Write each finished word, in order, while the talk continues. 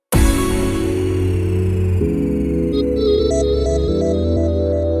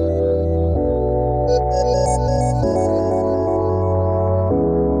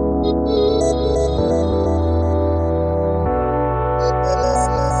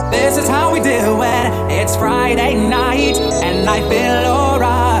This is how we do it. It's Friday night and I feel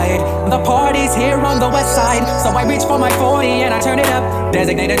alright. The party's here on the west side, so I reach for my 40 and I turn it up.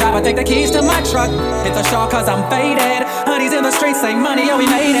 Designated driver, take the keys to my truck. Hit the shore cause I'm faded. Honey's in the streets, say money, oh we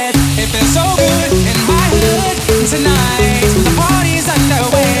made it. It feels so good in my hood tonight. The party's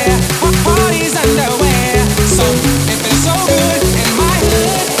underway, party's underway. So it feels so good in my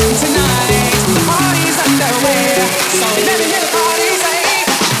hood tonight. The party's underway. So let me hear the party say.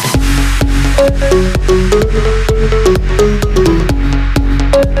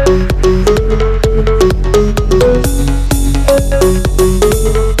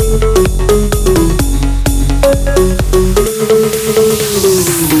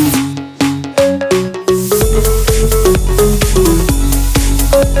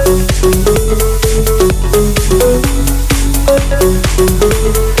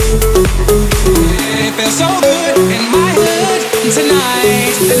 It feels so good in my hood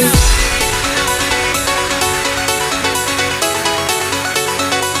tonight.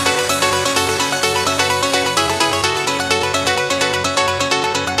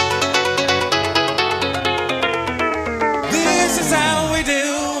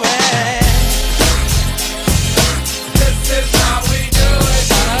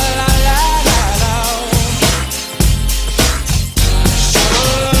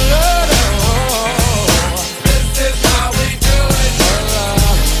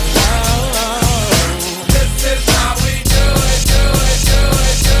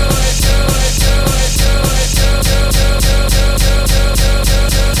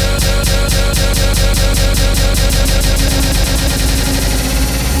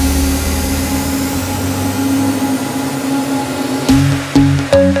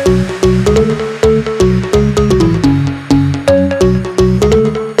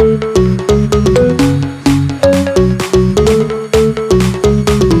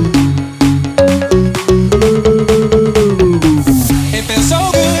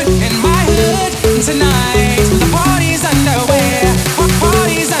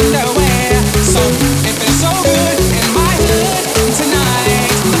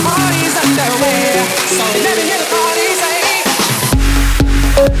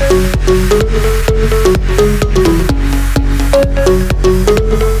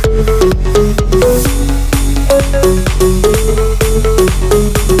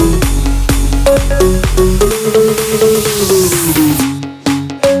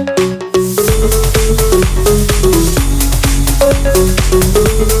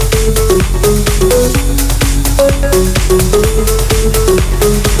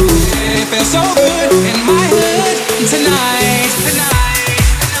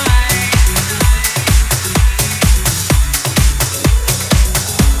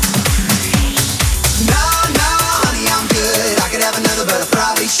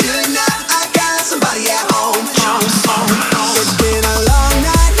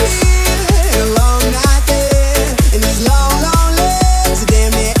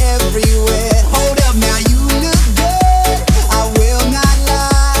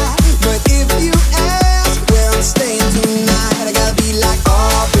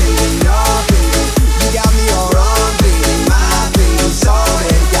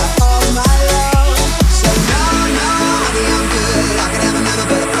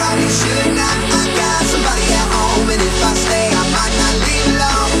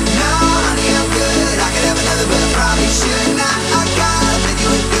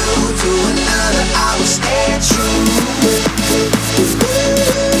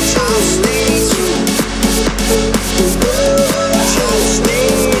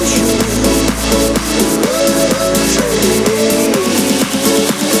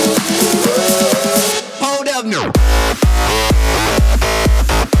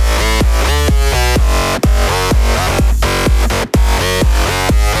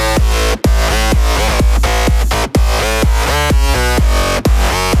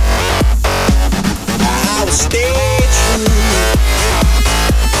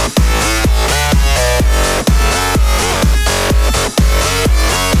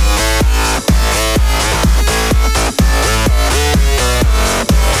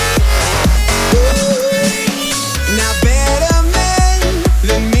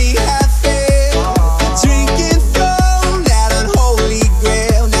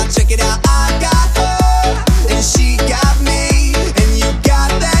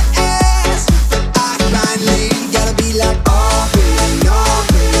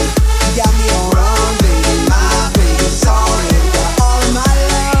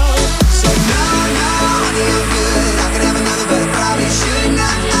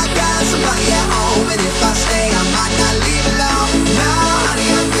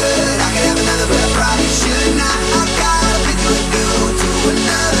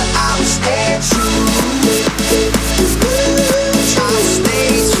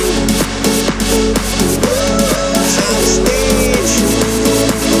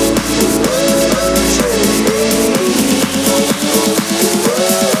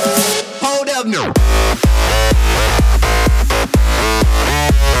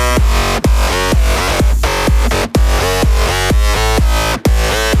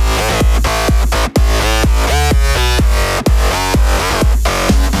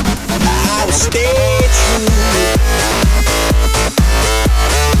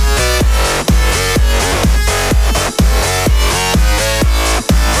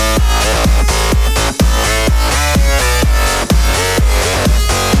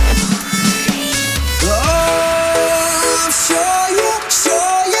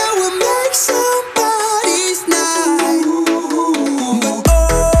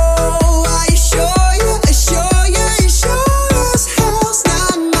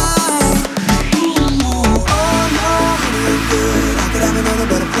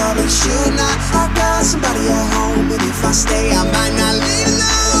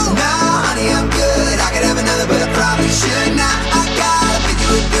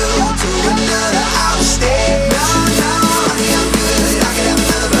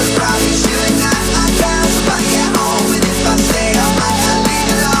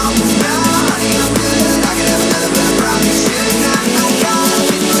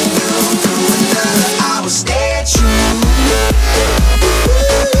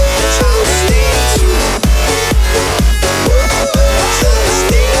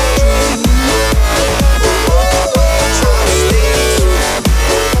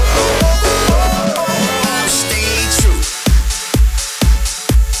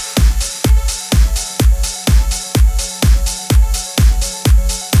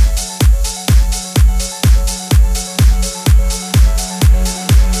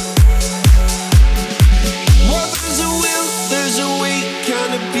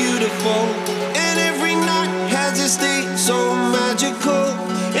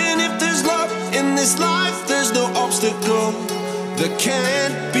 this life there's no obstacle that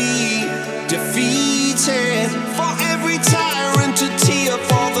can't be defeated. For every tyrant to tear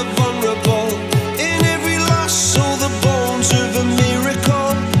for the vulnerable, in every loss all the bones of a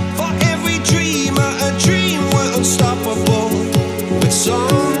miracle. For every dreamer a dream we're unstoppable, with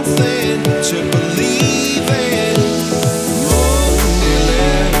something to believe in. Monday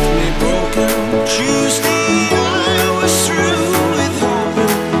left me broken, Tuesday I was through with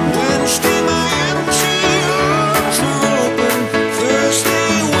hoping, Wednesday my empty arms were open, Thursday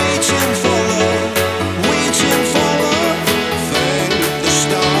waiting for love, thank the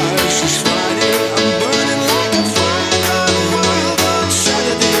stars it's Friday, I'm burning like a fire gone wild on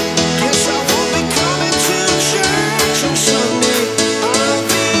Saturday, guess I won't be coming to church on Sunday, I'll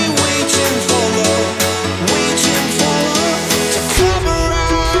be waiting for love to come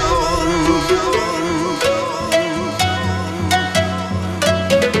around.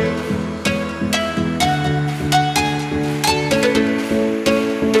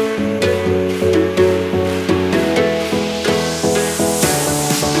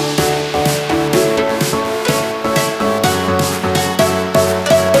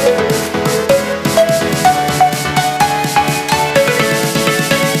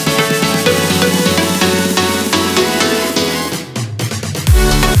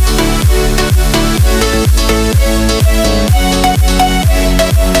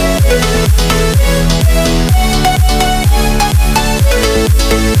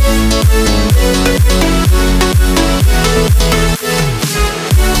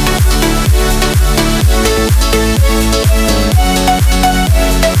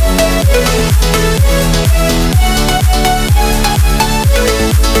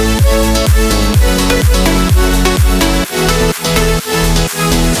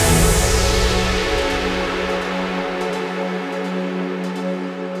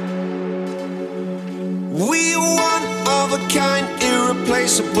 We one of a kind,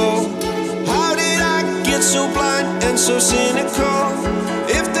 irreplaceable. How did I get so blind and so cynical?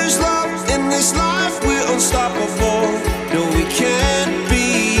 If there's love in this life, we're unstoppable. No, we can't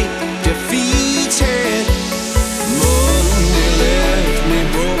be defeated. Monday left me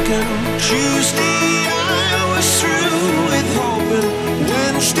broken, Tuesday I was through with hoping,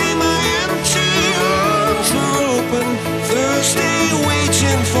 Wednesday my empty arms were open, Thursday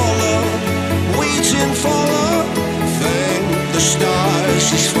waiting for love, thank the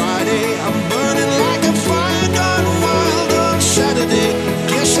stars it's Friday, I'm burning like a fire gone wild on Saturday,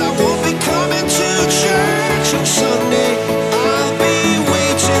 guess I won't be coming to church on Sunday, I'll be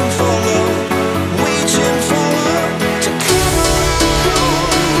waiting for love to come around.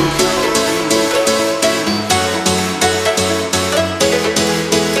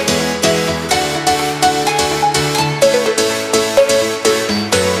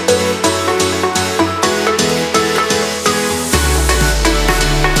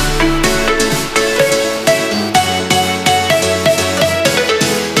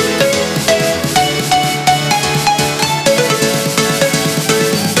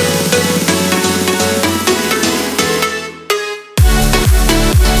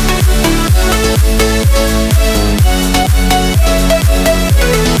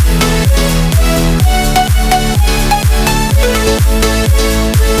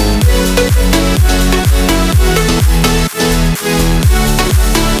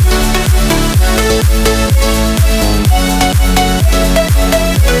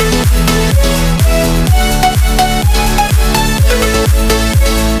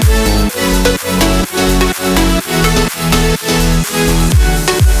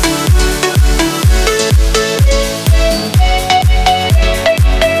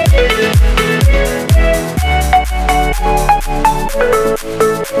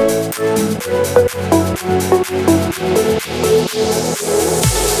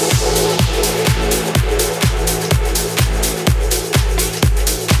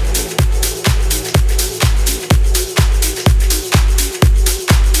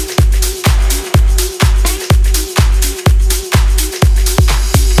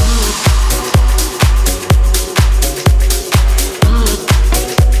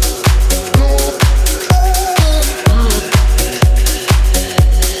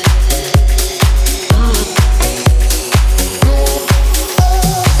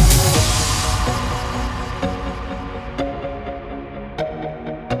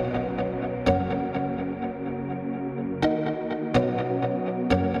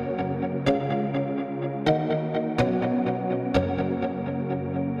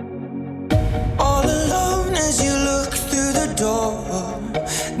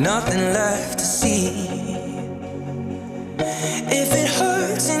 nothing left to see. If it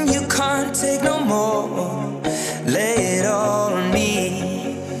hurts and you can't take no more,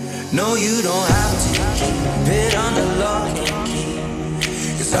 don't have to keep it under lock and key,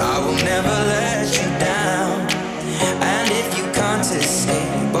 'cause I will never let you down. And if you can't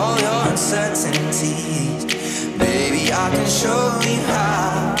escape all your uncertainties, baby, I can show you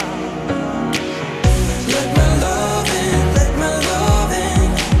how. Let my love in, let my love in,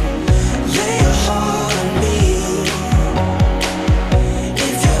 lay your heart on me.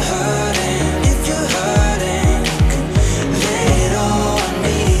 If you're hurting, if you're hurting, you can lay it all on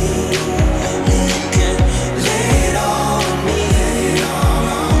me. You can lay it all on me.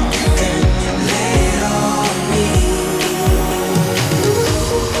 You can lay it all on me.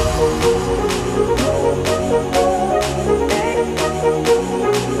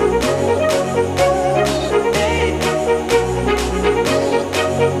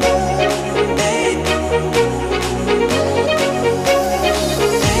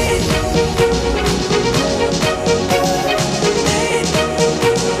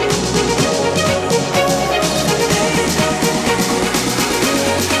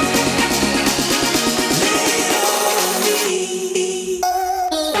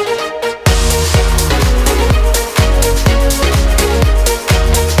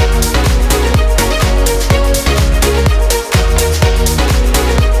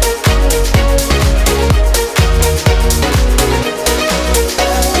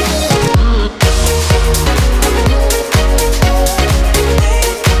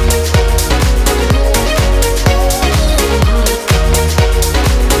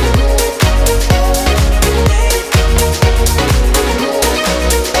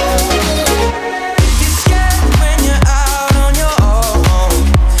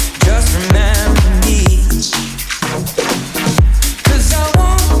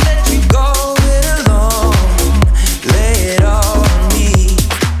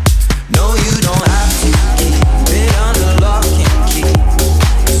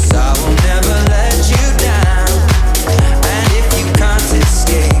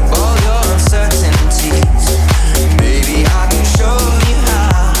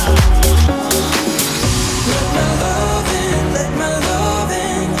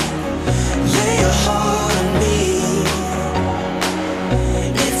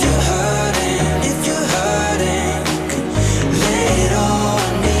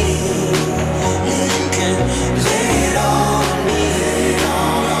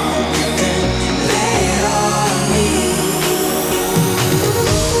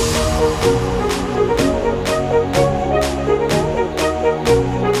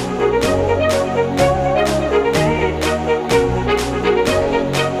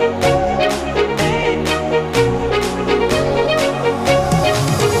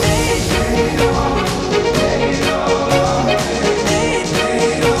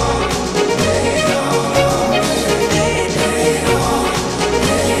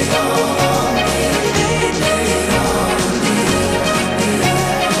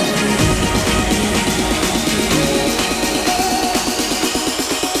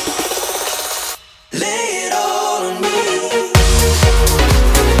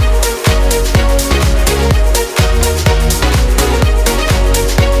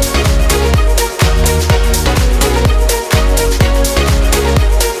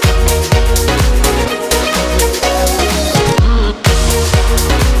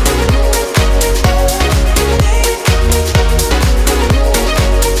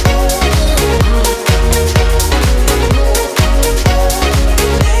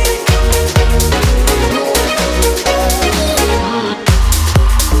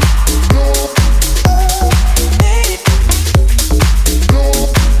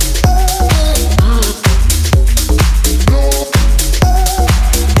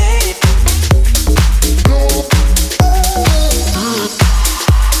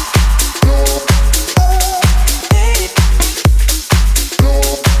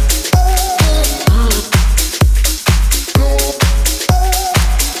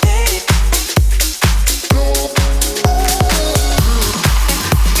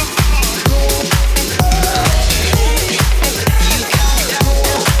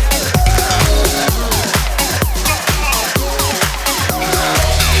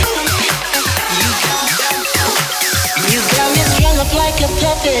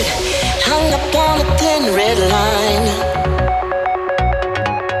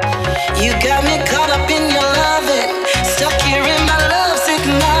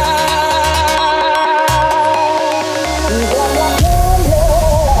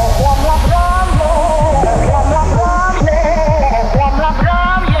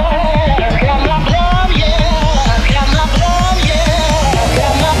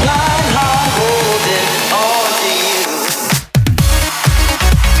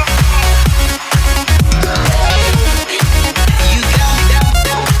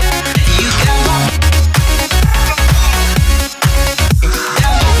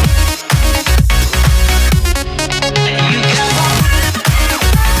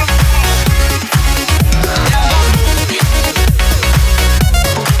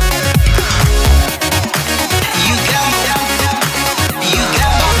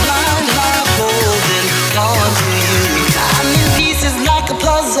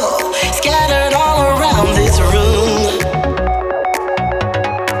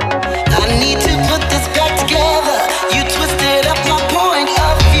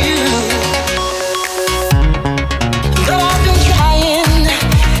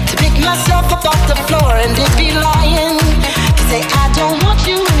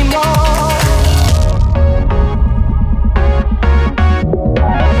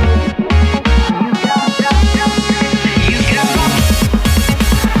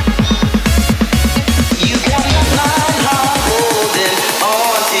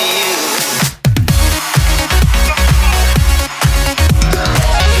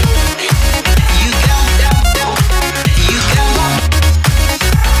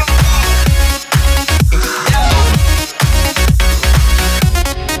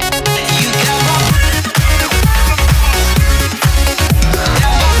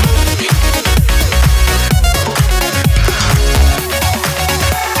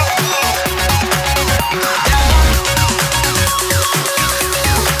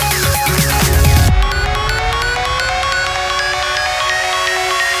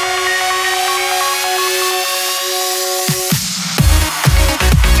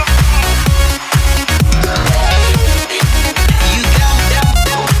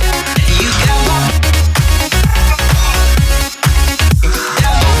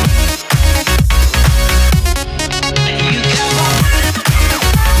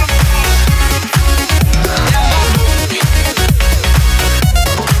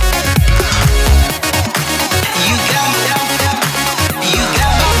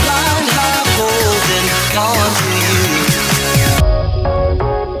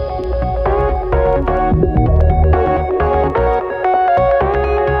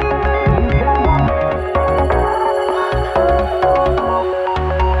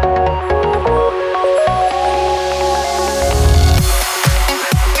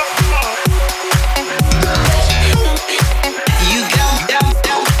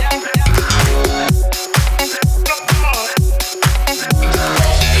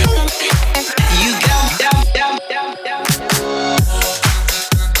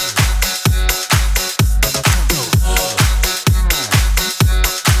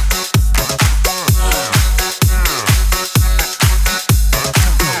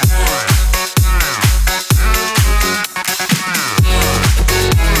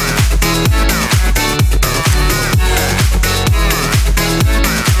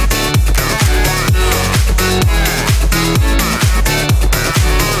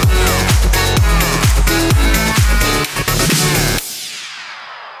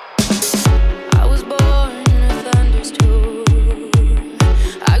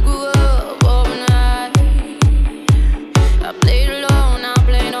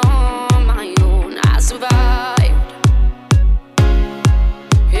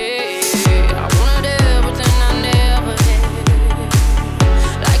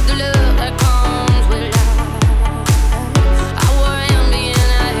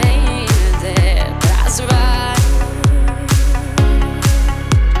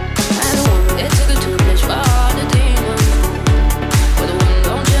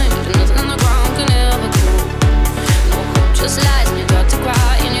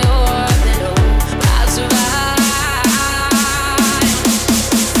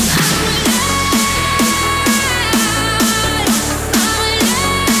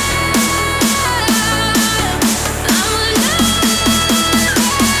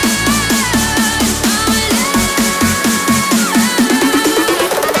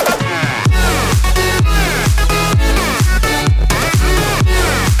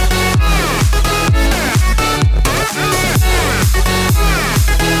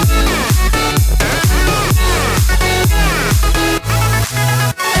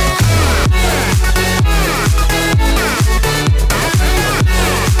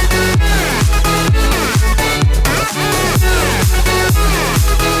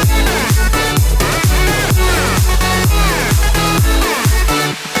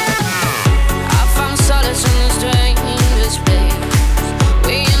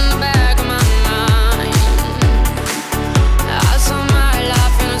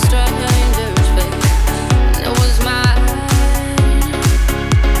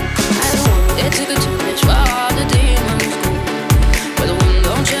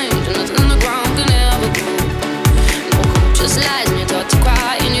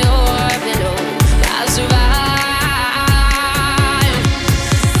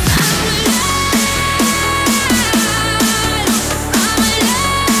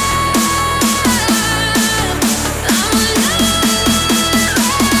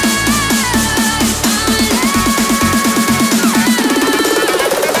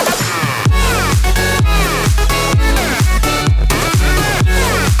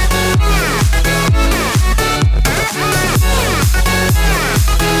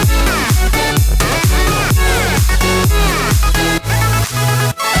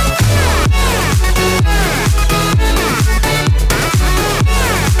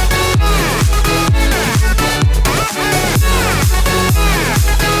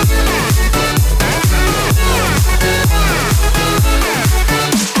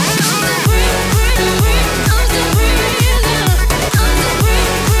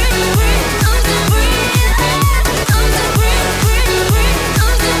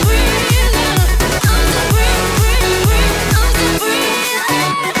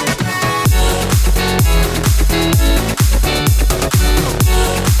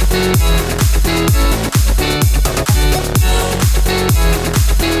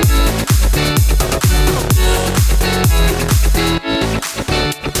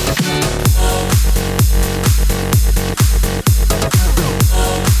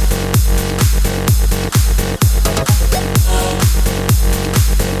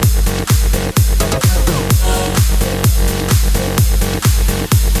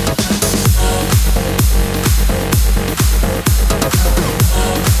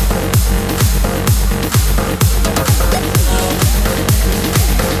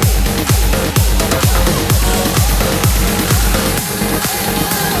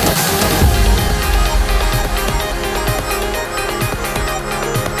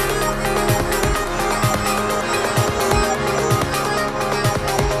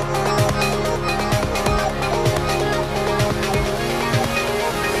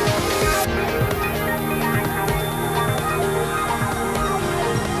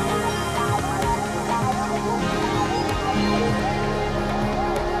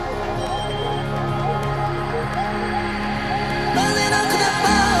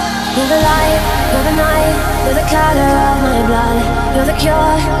 You're the light, you're the night, you're the color of my blood. You're the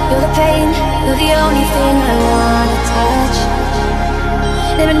cure, you're the pain, you're the only thing I wanna touch.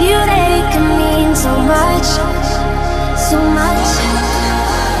 Never knew that it could mean so much, so much.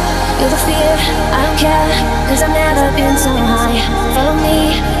 You're the fear, I don't care, cause I've never been so high. Follow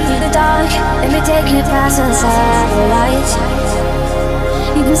me through the dark, let me take you past the satellite.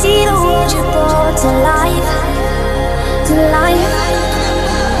 You can see the world you brought to life, to life.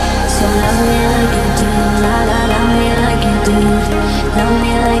 So love me like you do, la la, love me like you do. Love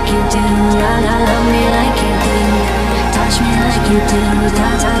me like you do, la la, love me like you do. Touch me like you do,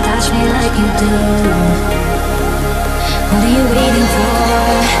 touch me like you do. What are you waiting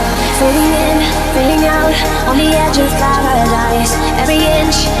for? Fading in, fading out, on the edge of paradise. Every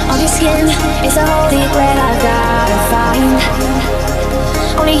inch of your skin is a holy grail I gotta find.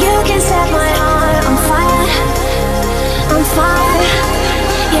 Only you can set my heart on fire, on fire.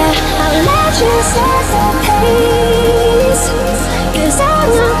 Yeah, I'll let you set the pace, cause I'm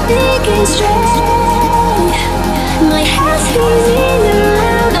not thinking straight. My head's spinning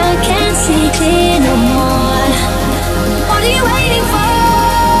around, I can't see clear no more. What are you waiting for?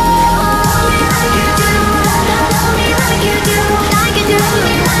 Like you do.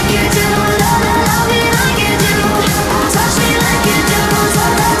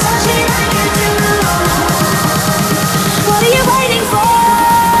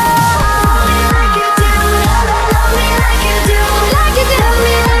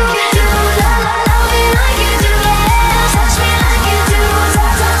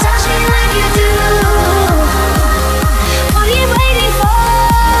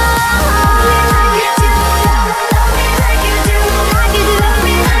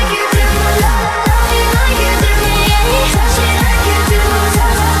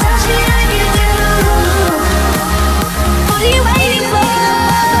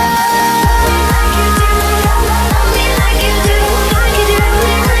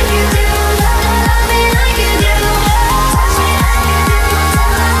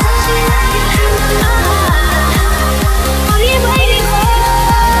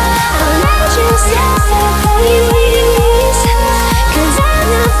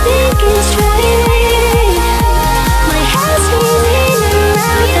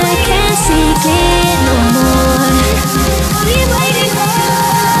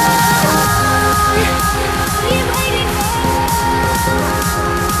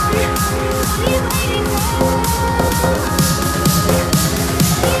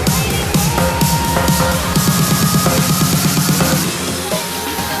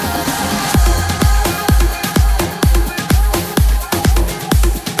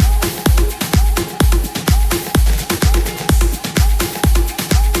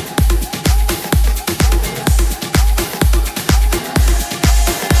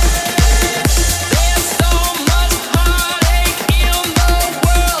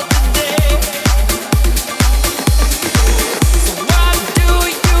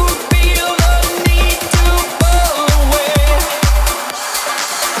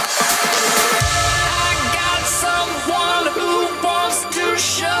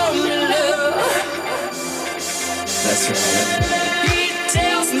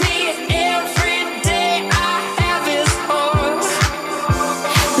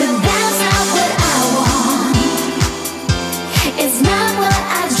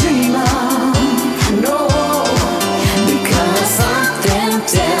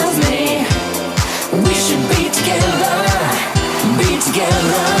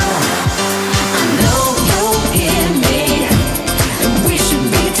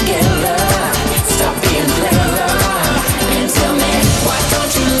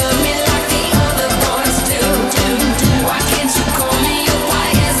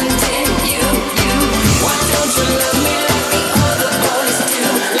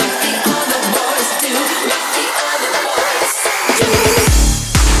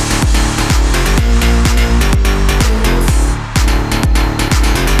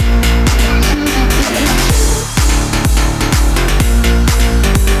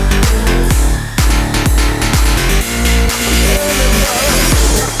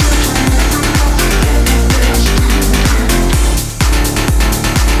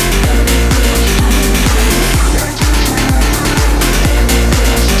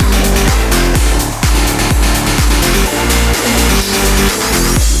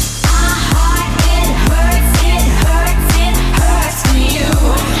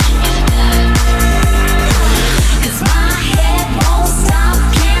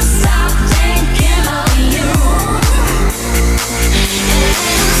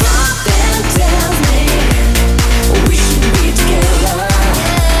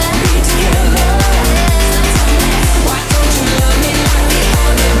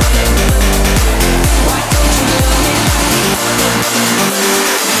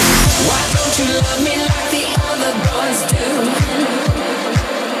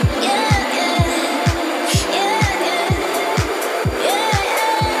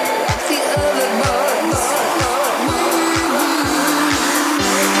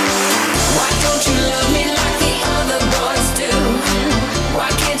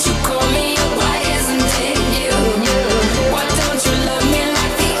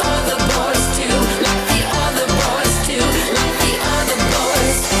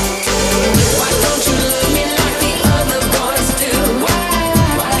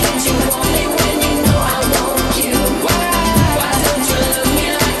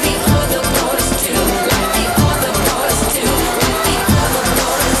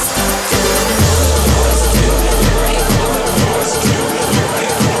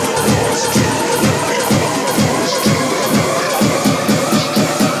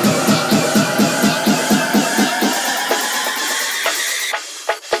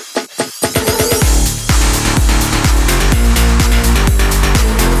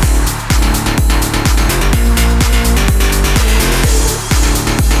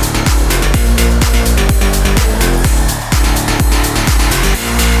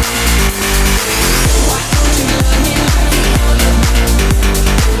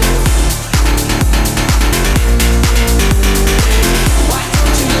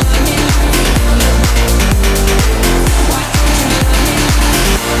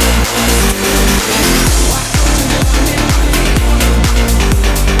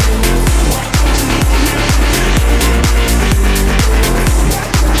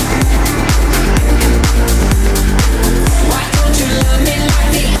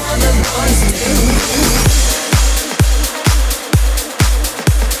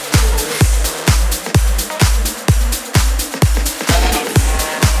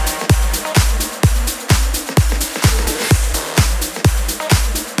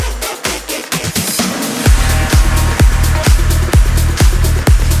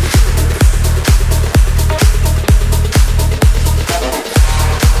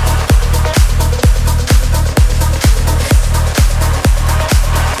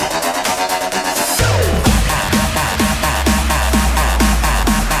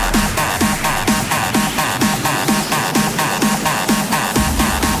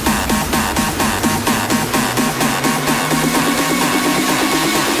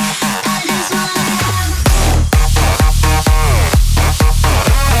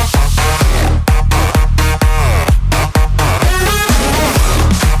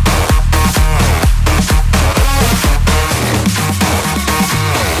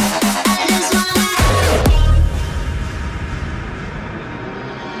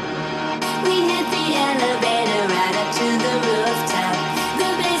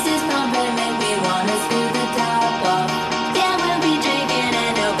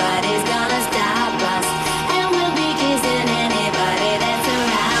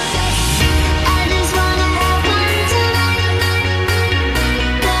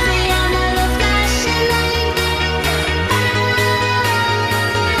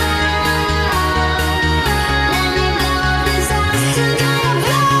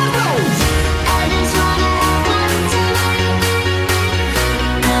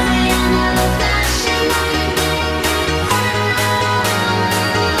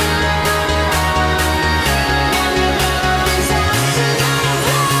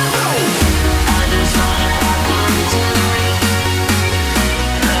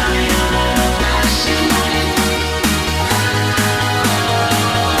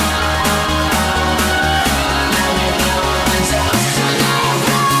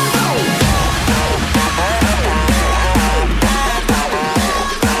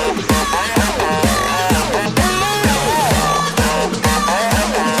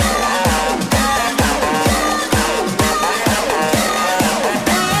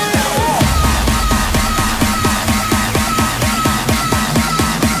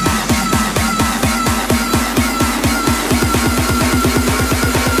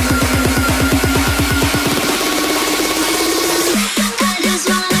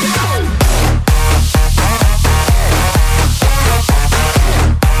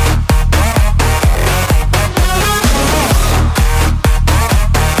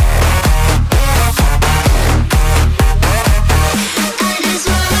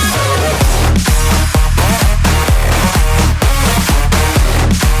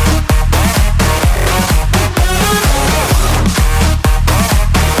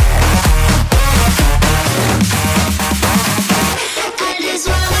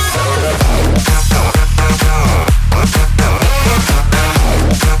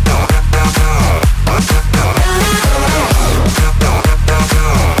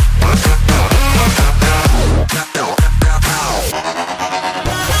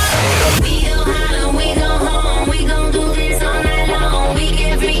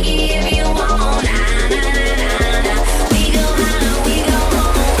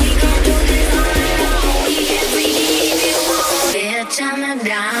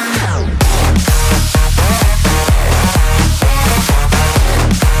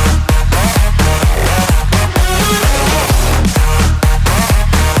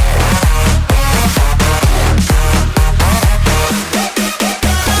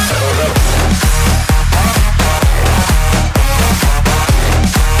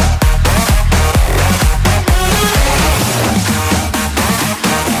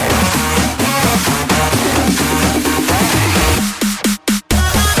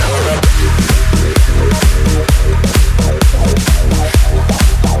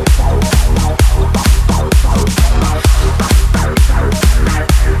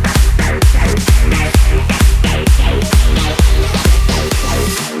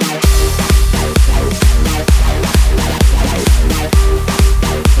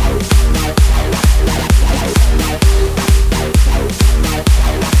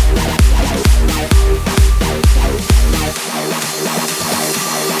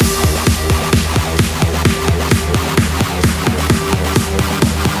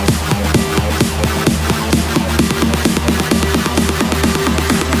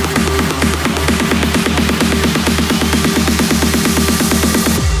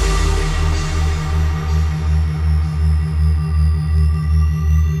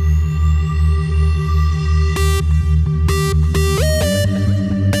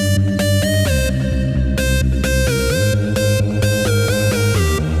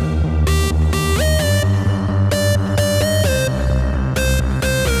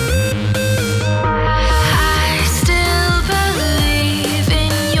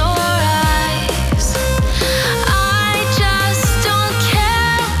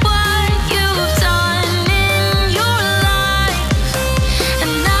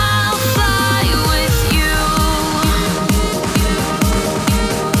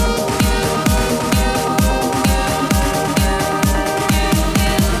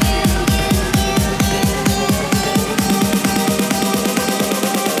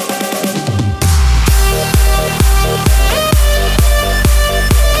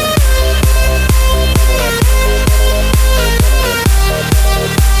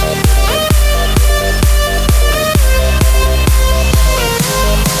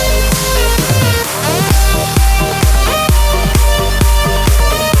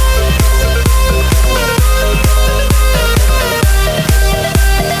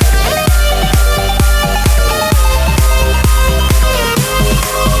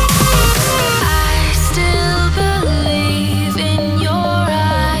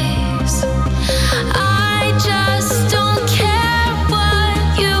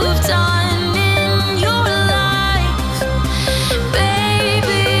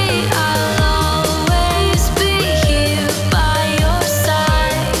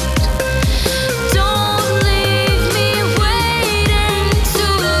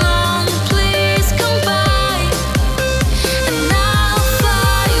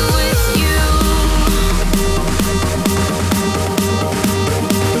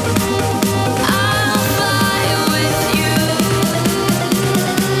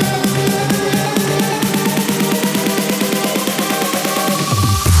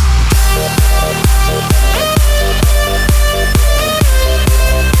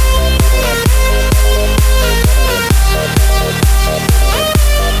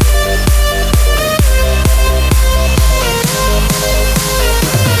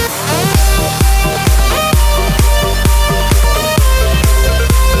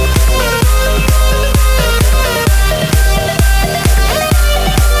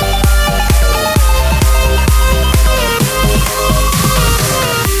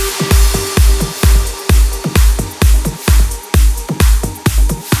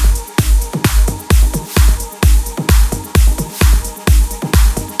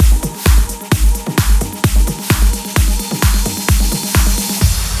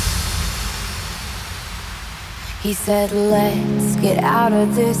 He said, let's get out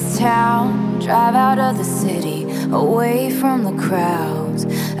of this town, drive out of the city, away from the crowds.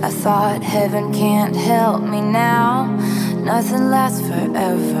 I thought heaven can't help me now, nothing lasts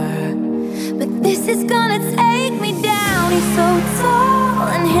forever. But this is gonna take me down. He's so tall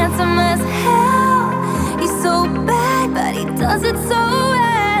and handsome as hell. He's so bad, but he does it so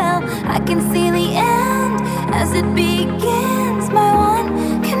well. I can see the end as it begins. My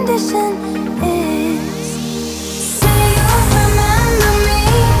one condition is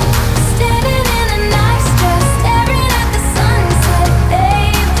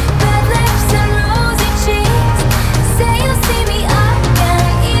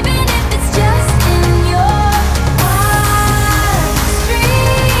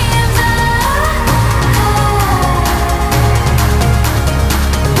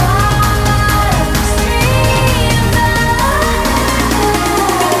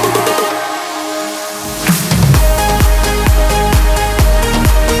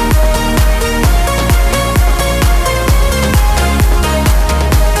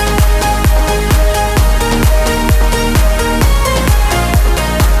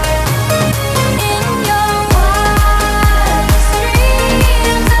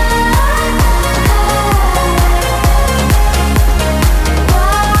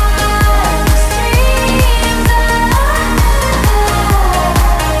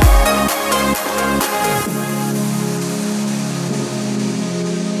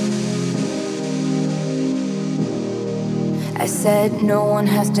no one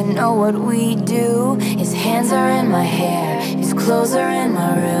has to know what we do. His hands are in my hair, his clothes are in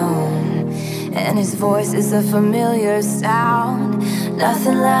my room, and his voice is a familiar sound.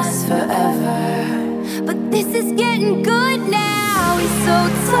 Nothing lasts forever, but this is getting good now. He's so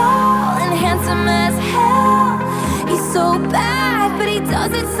tall and handsome as hell. He's so bad, but he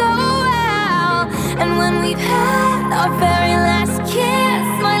does it so well. And when we've had our very last kiss,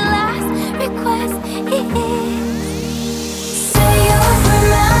 my last request is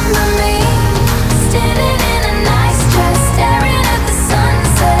remember me, standing in a nice dress, staring at the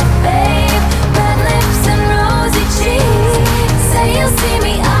sunset, babe. Red lips and rosy cheeks. Say you'll see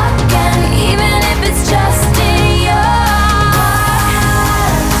me again, even if it's just in your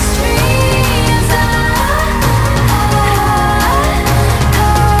dreams.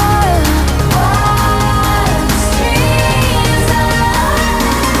 Wildest dreams.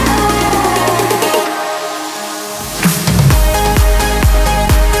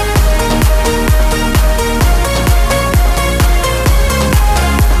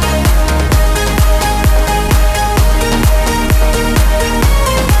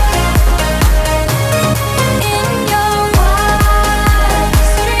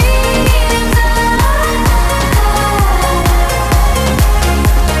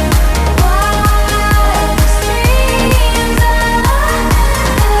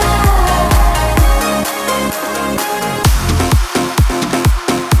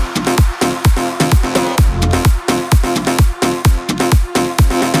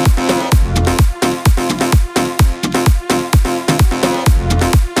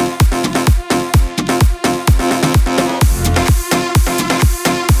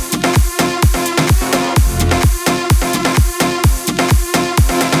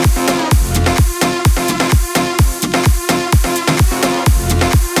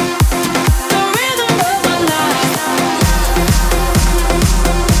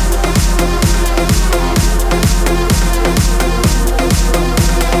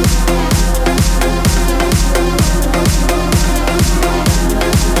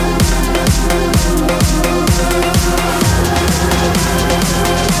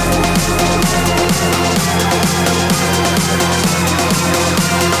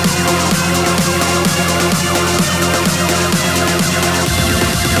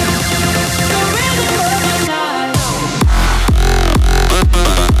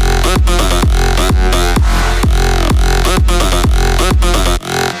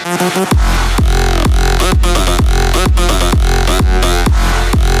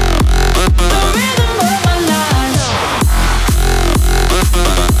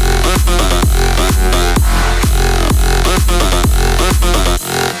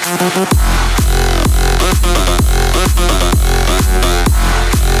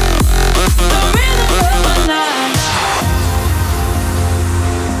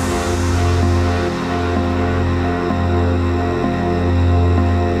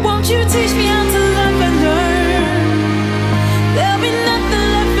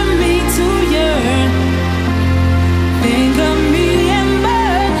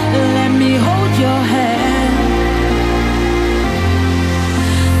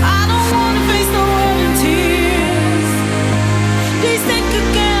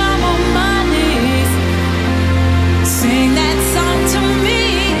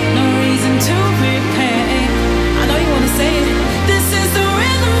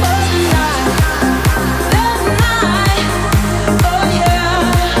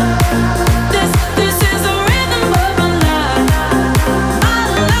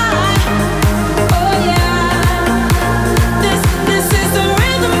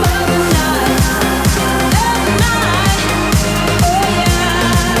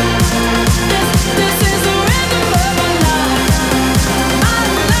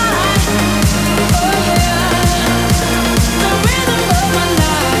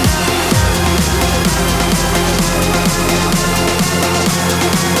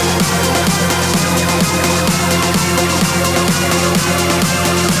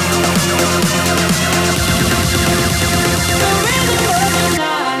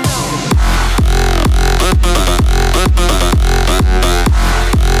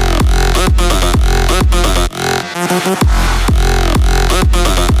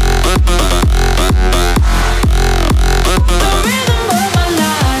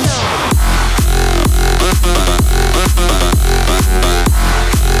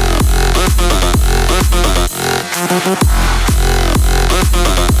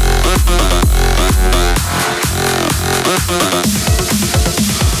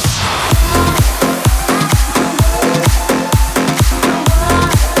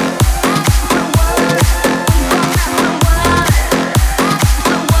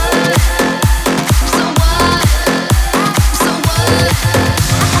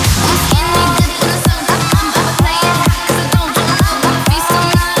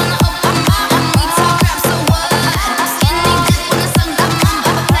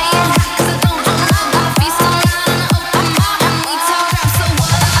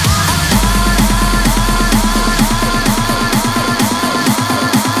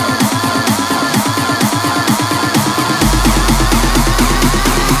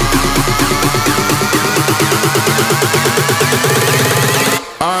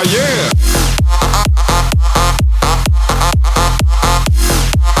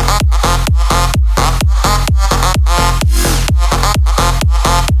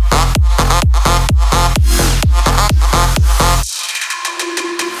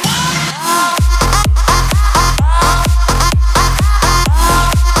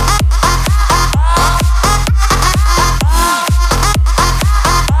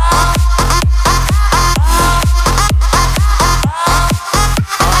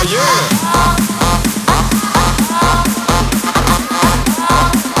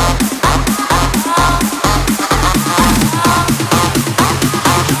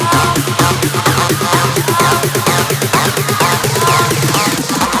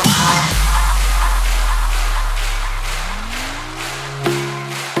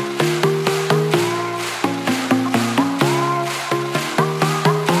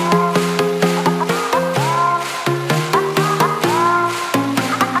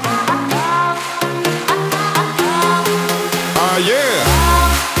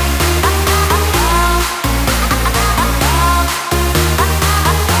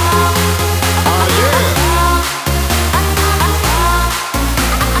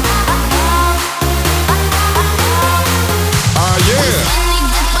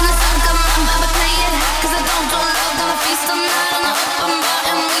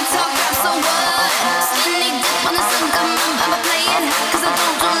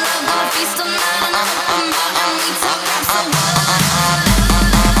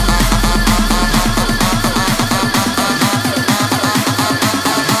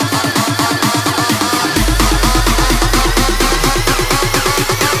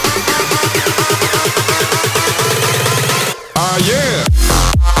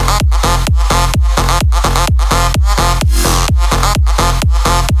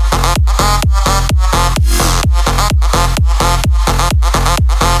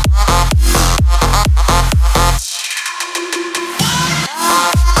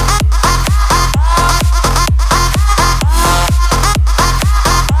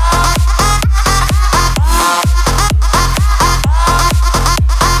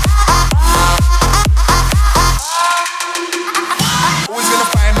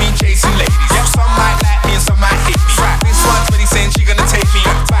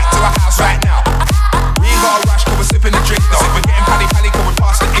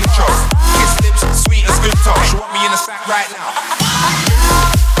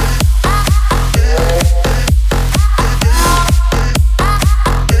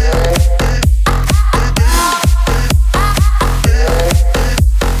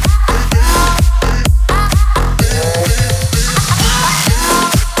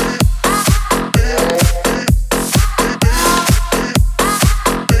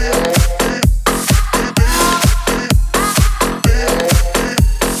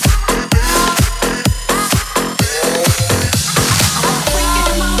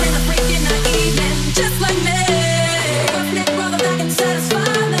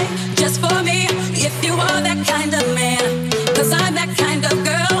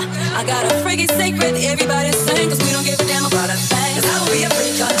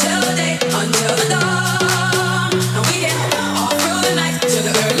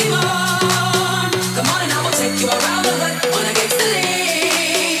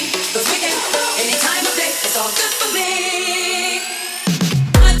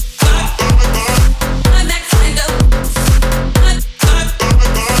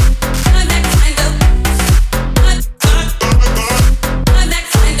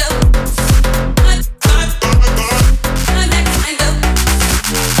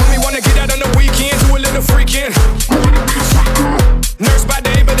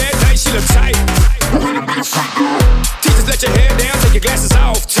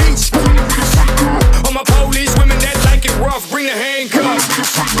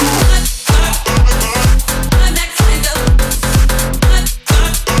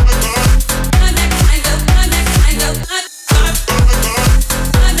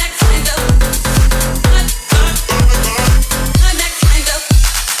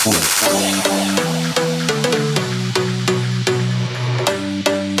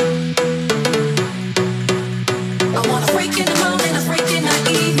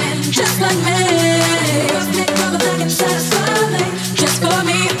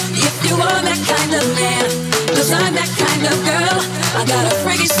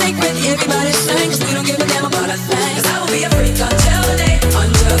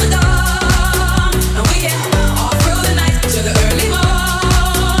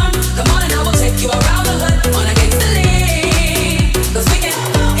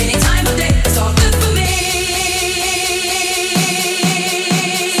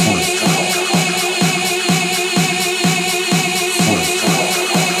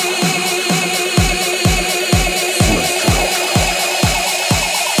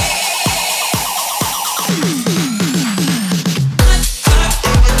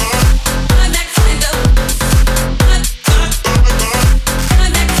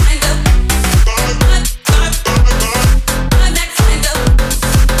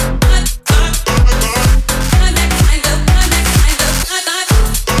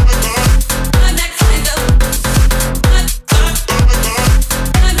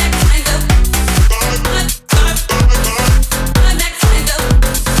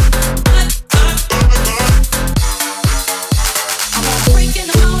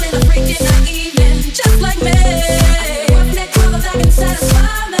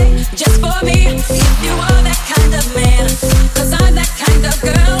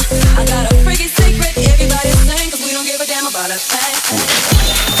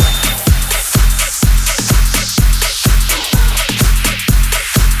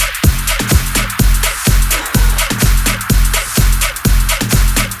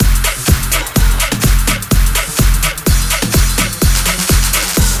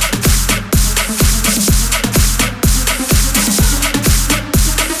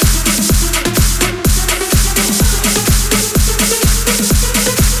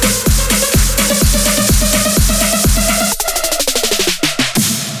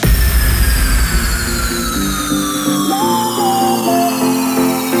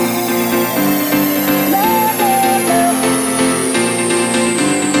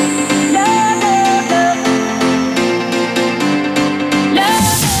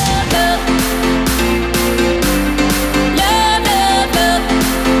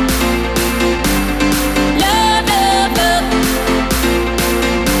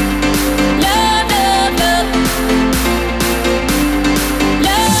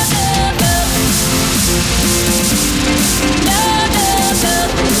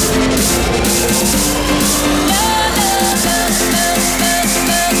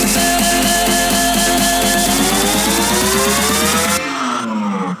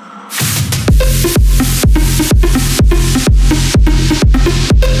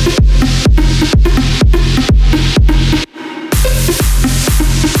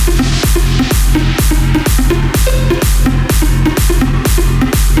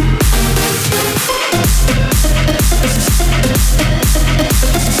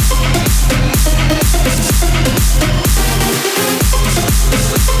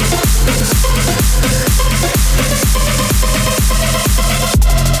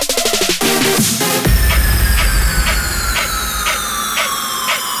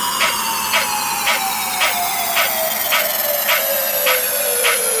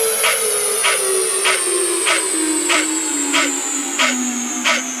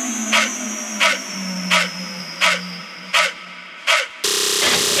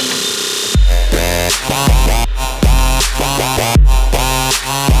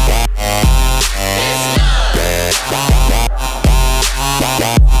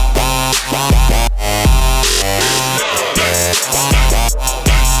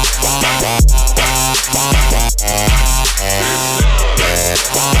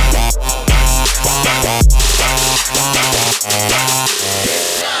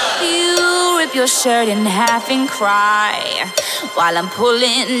 shirt in half and cry while I'm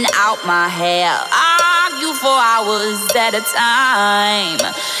pulling out my hair. Argue for hours at a time,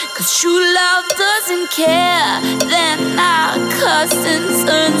 'cause true love doesn't care. Then our cussing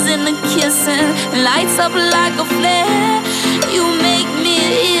turns into kissing and lights up like a flare. You make me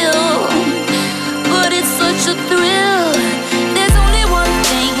ill, but it's such a thrill. There's only one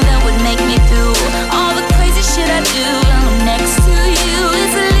thing that would make me do all the crazy shit I do when I'm next to you.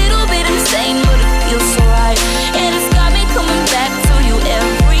 It's a little bit insane, but it feels so right, and it's got me coming back to you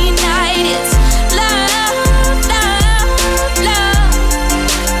every night. It's love, love, love,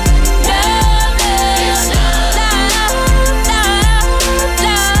 love, love, love, love, love,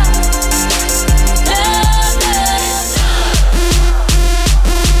 love,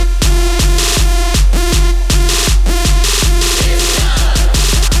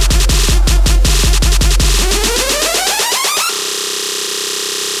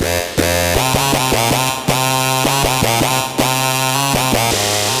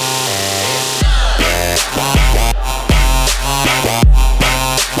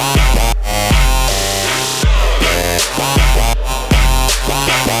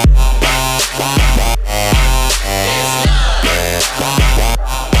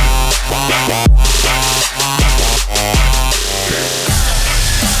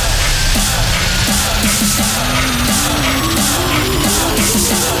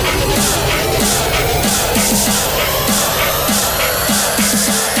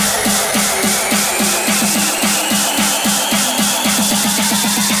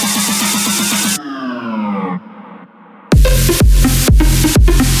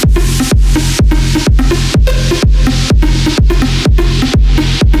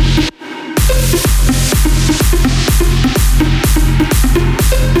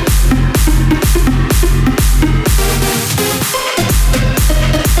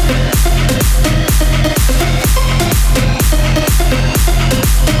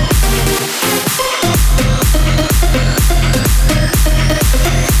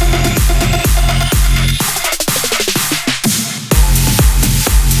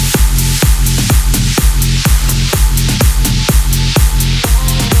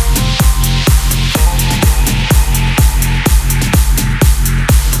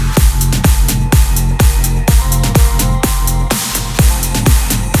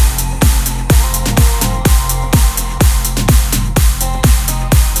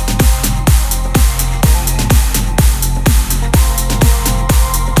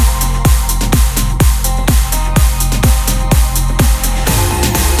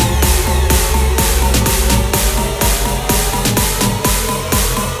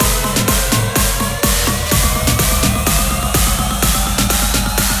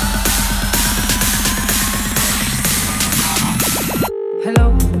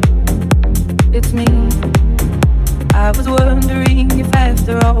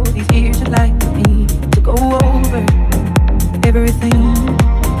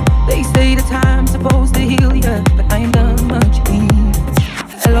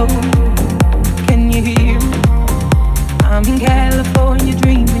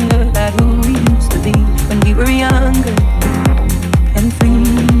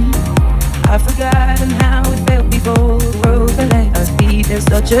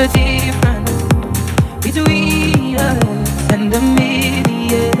 such a difference between us and a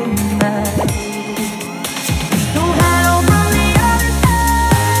million miles. So hello from the other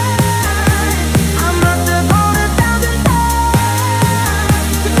side. I must have gone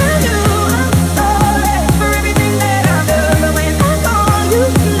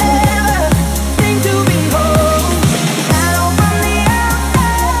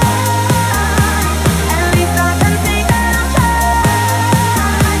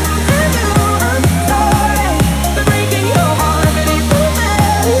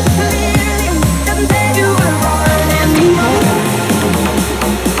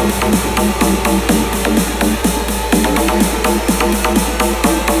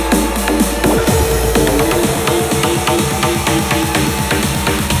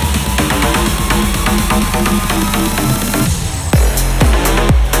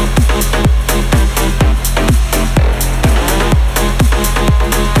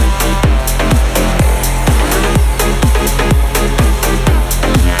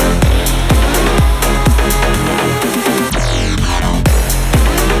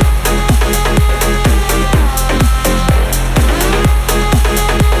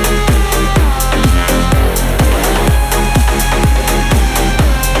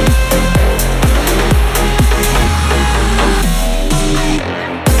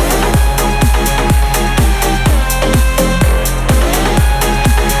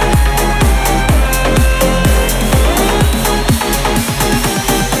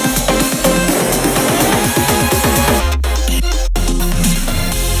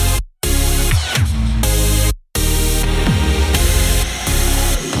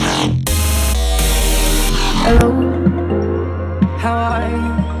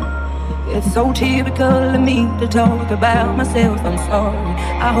It's so typical of me to talk about myself. I'm sorry.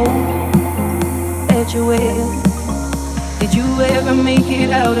 I hope that you will. Did you ever make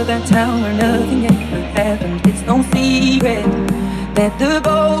it out of that town where nothing ever happened? It's no secret that the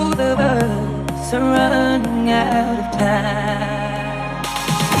both of us are running out of time.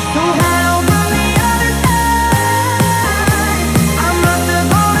 So how from the other side, I must have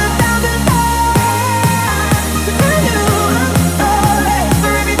gone 1,000 times to tell you I'm sorry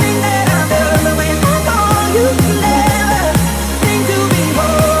for everything that I've done. But when I call you, you never seem to be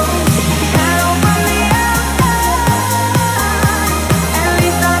home. How from the outside, at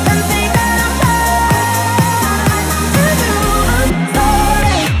least I can say that I'm trying to tell you I'm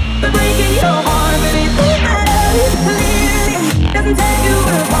sorry for breaking your heart. But it doesn't matter, it's clearly doesn't take you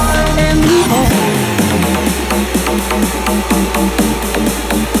apart anymore.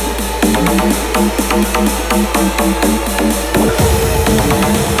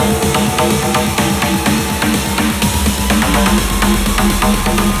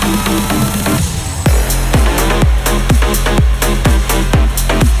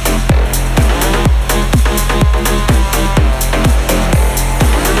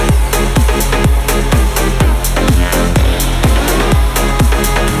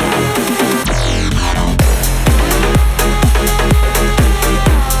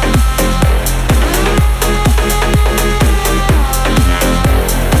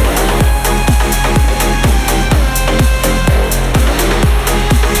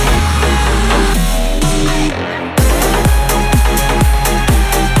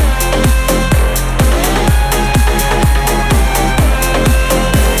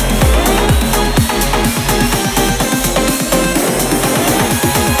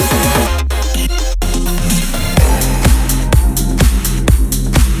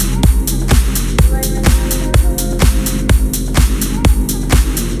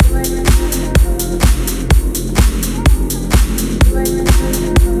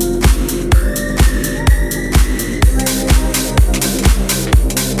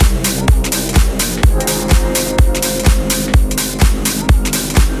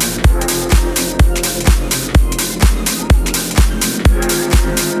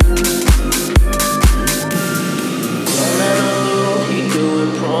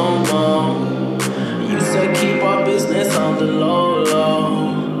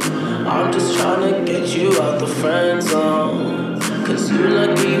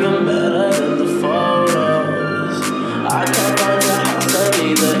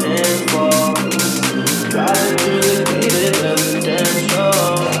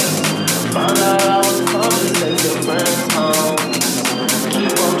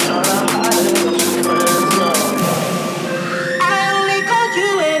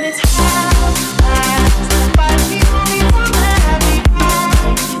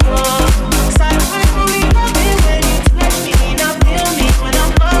 When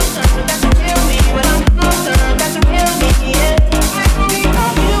I'm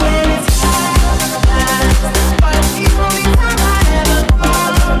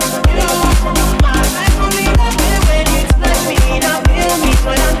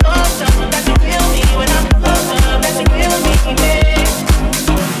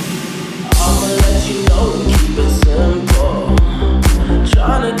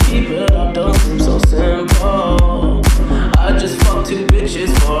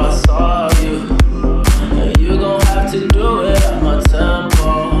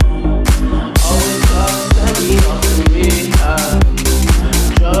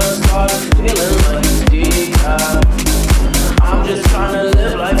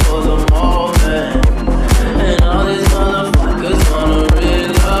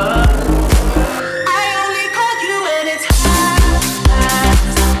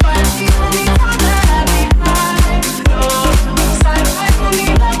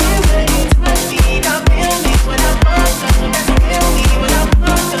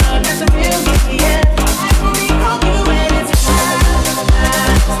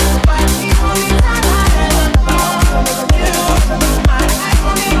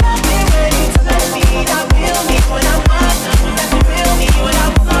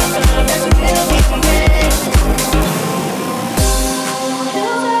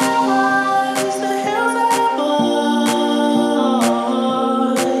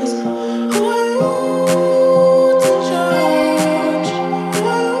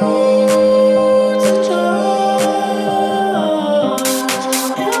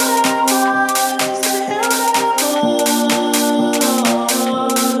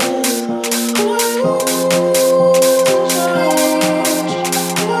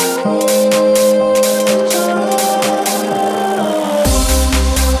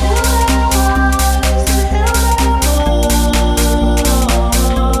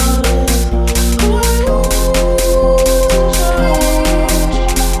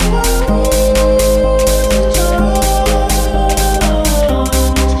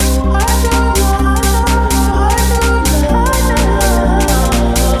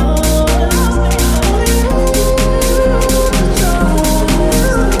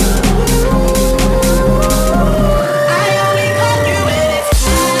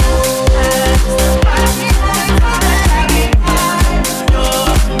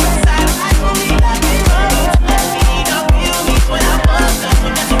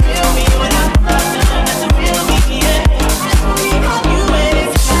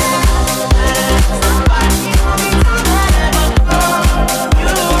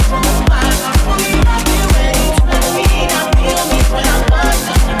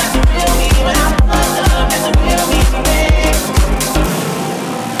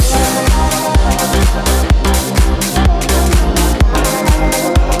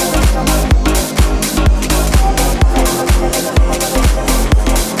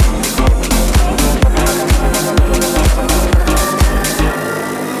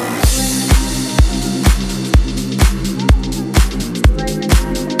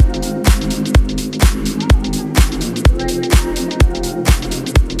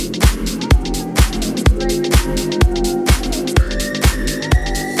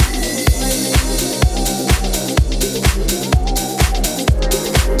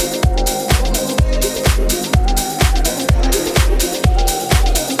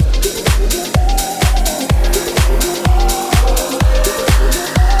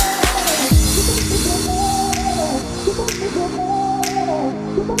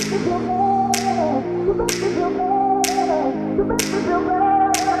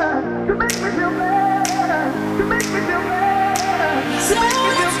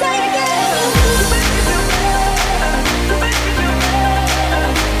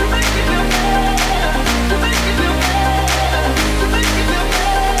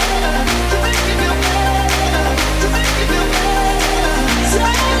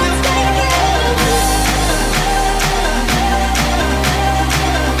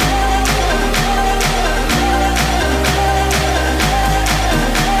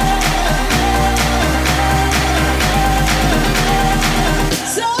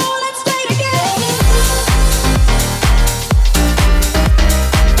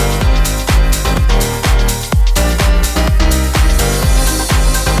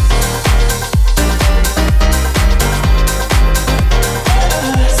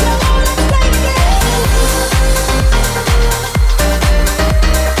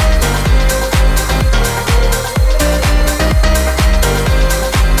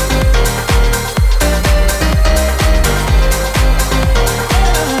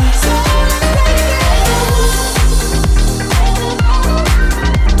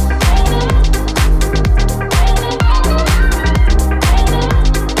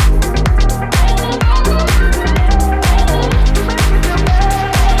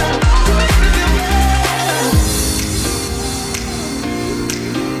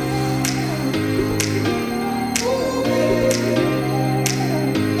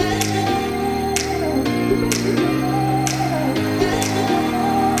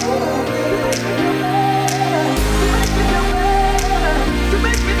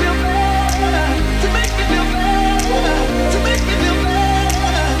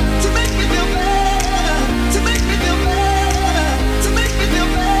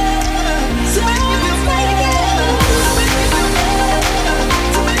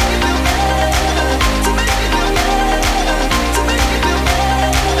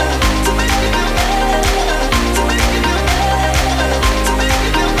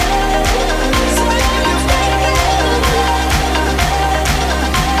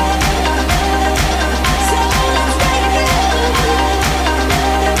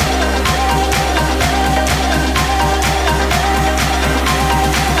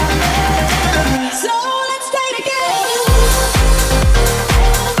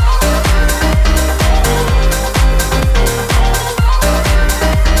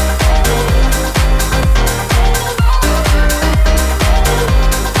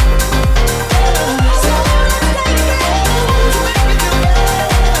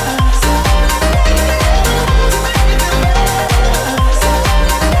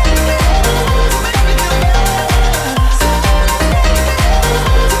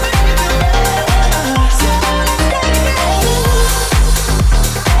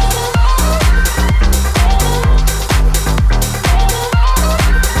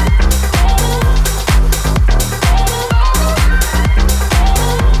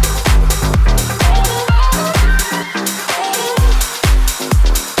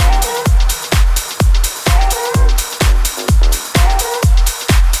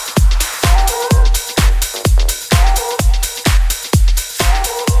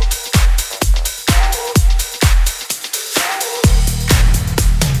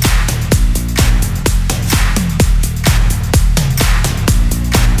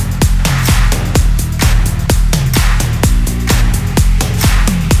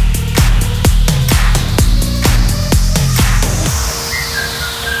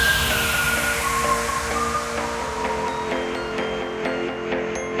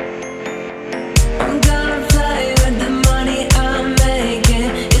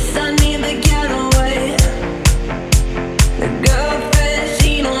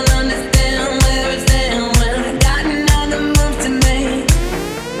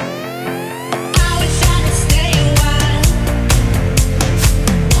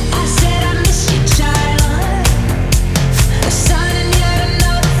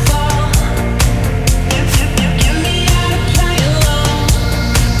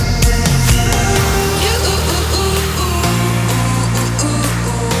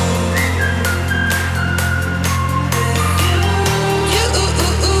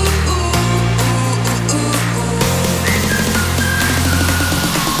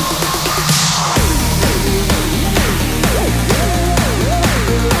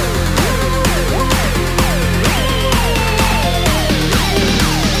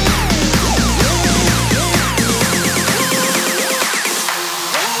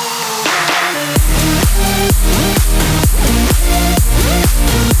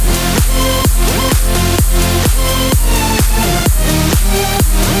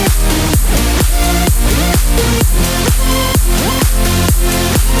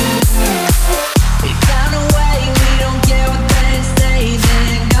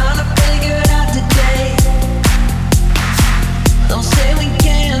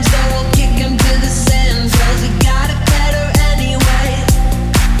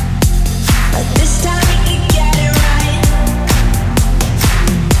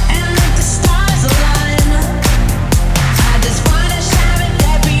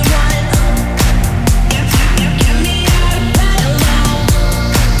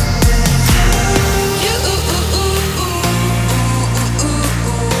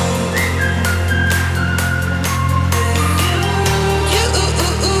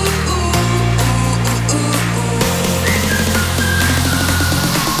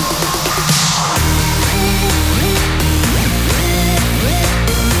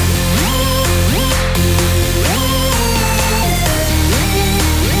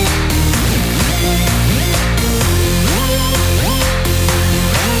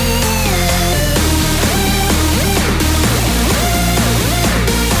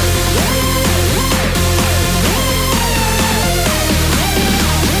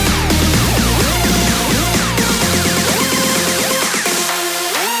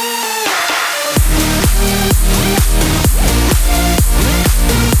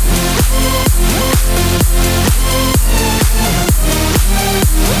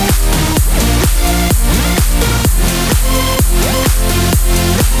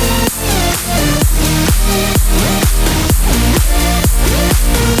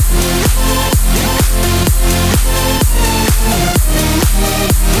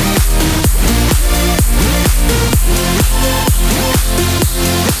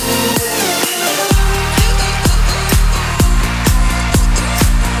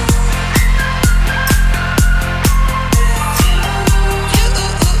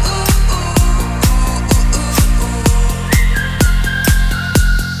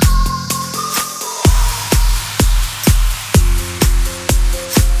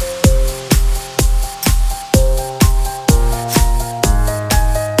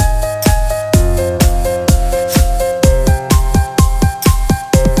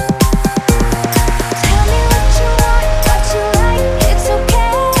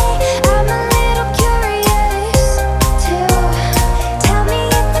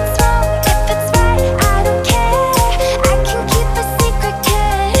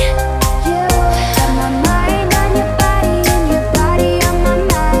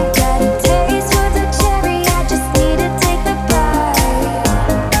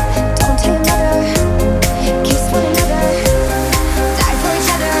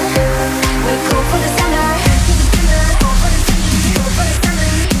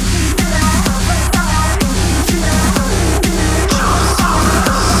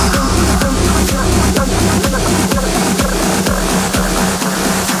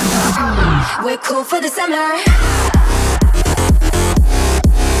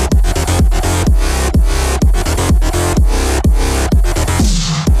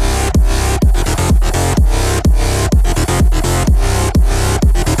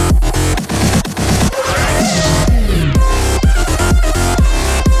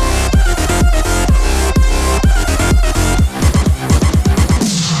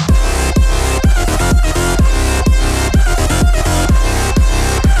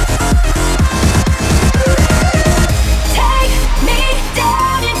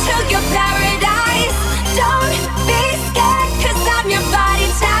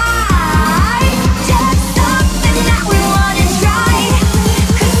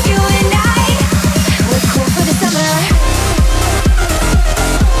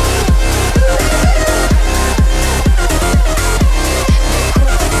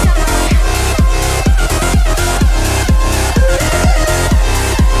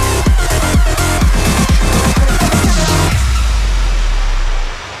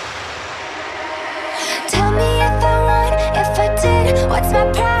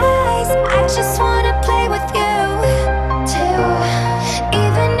just wanna play with you too.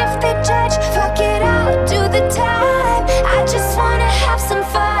 Even if they judge, fuck it, I'll do the time. I just wanna have some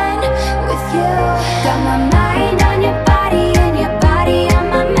fun with you. Got my mind on your body and your body on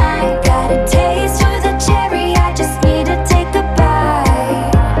my mind. Got a taste for the cherry, I just need to take a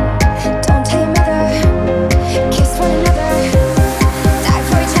bite. Don't tell your mother, kiss one another, die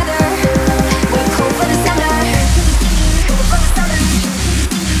for each other. We're cool for the summer.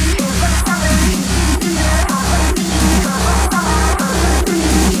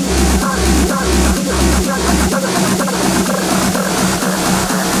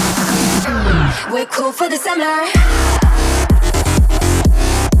 Cool for the summer.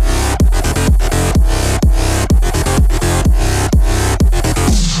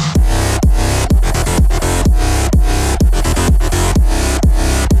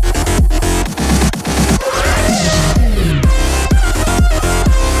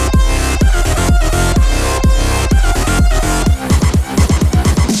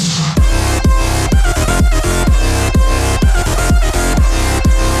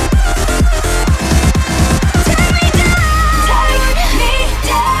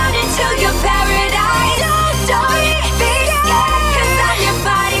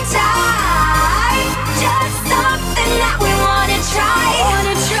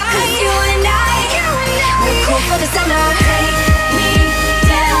 Cool for the summer. We're cool for the summer.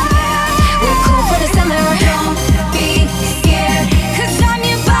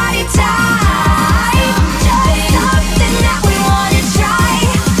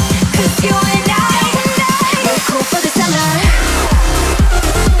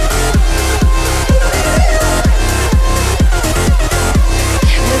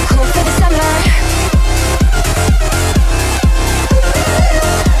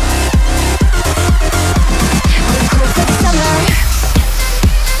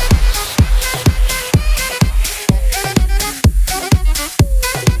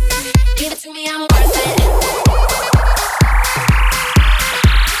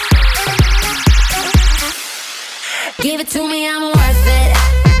 Give it to me, I'm worth it.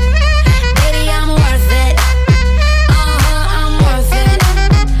 Baby, I'm worth it. I'm worth it.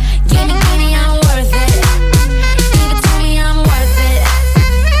 Give me, I'm worth it. Give it to me, I'm worth it.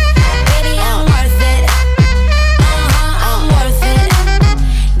 Baby, I'm worth it. I'm worth it.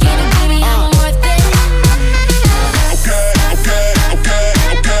 Give me, I'm worth it.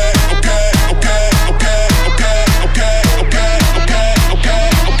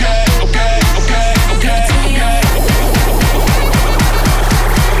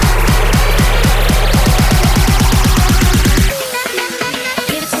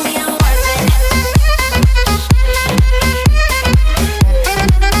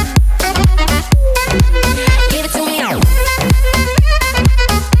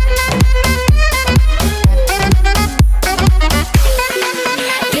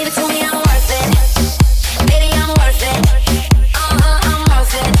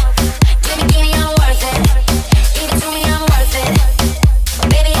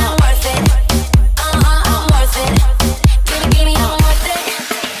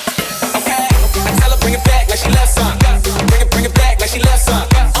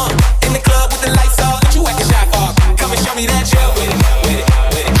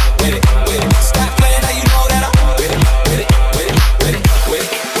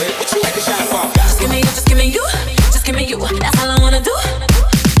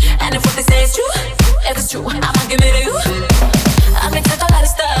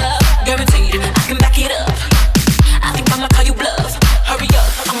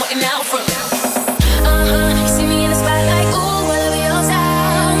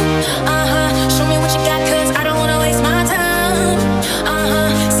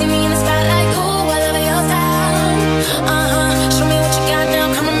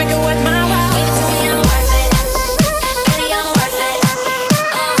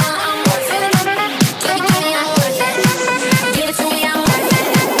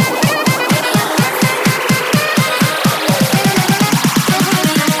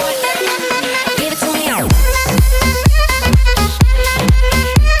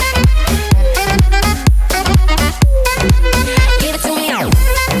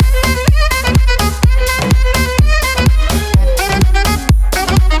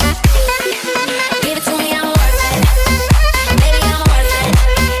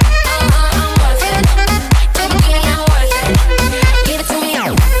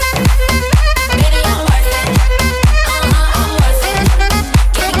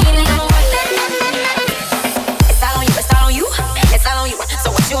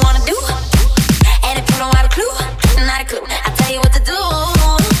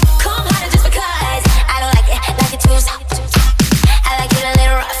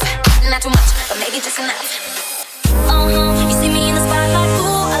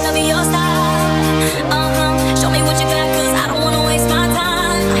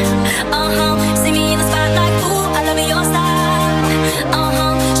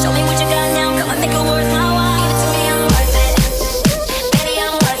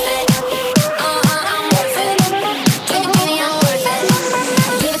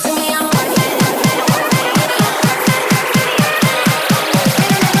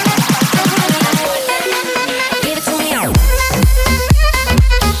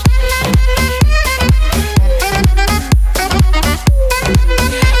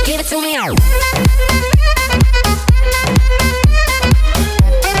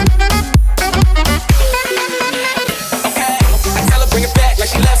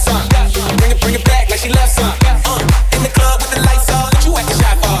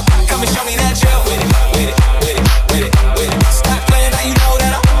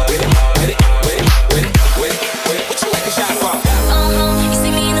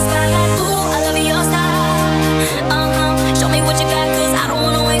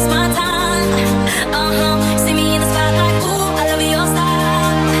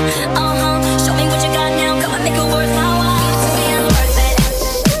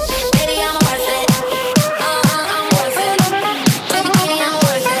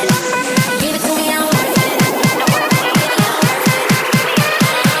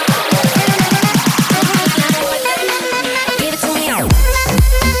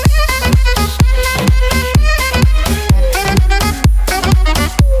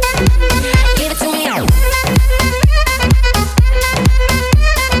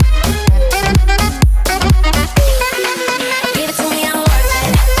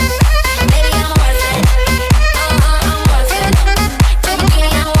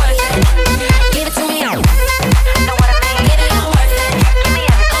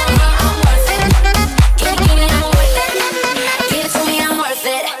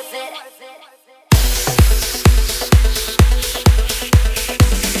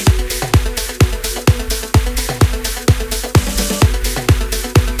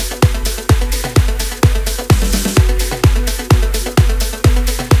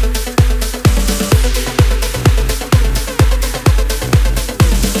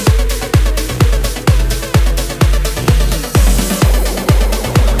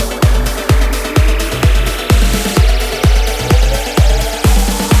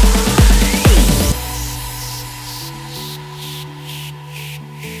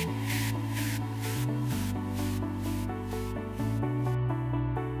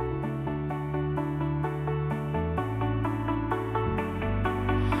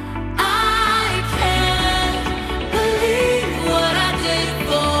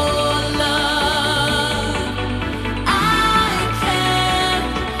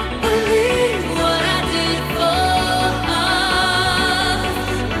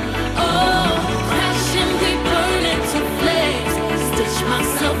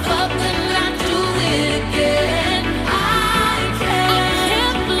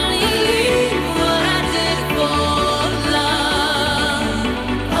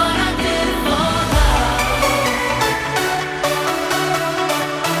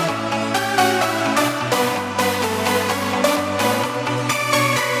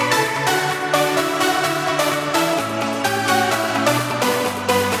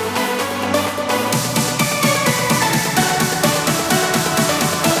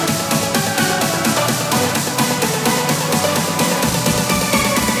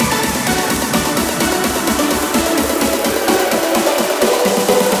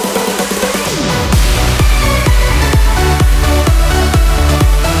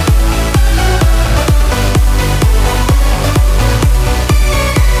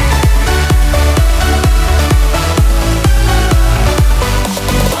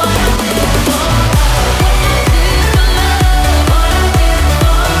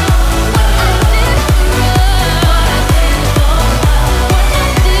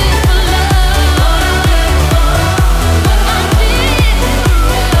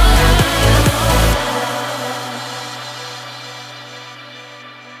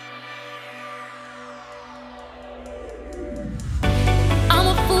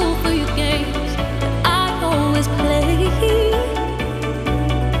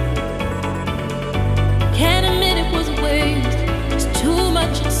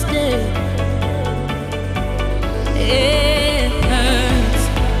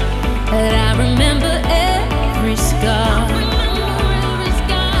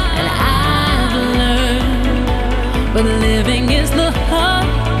 but living is the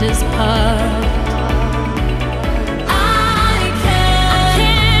hardest part.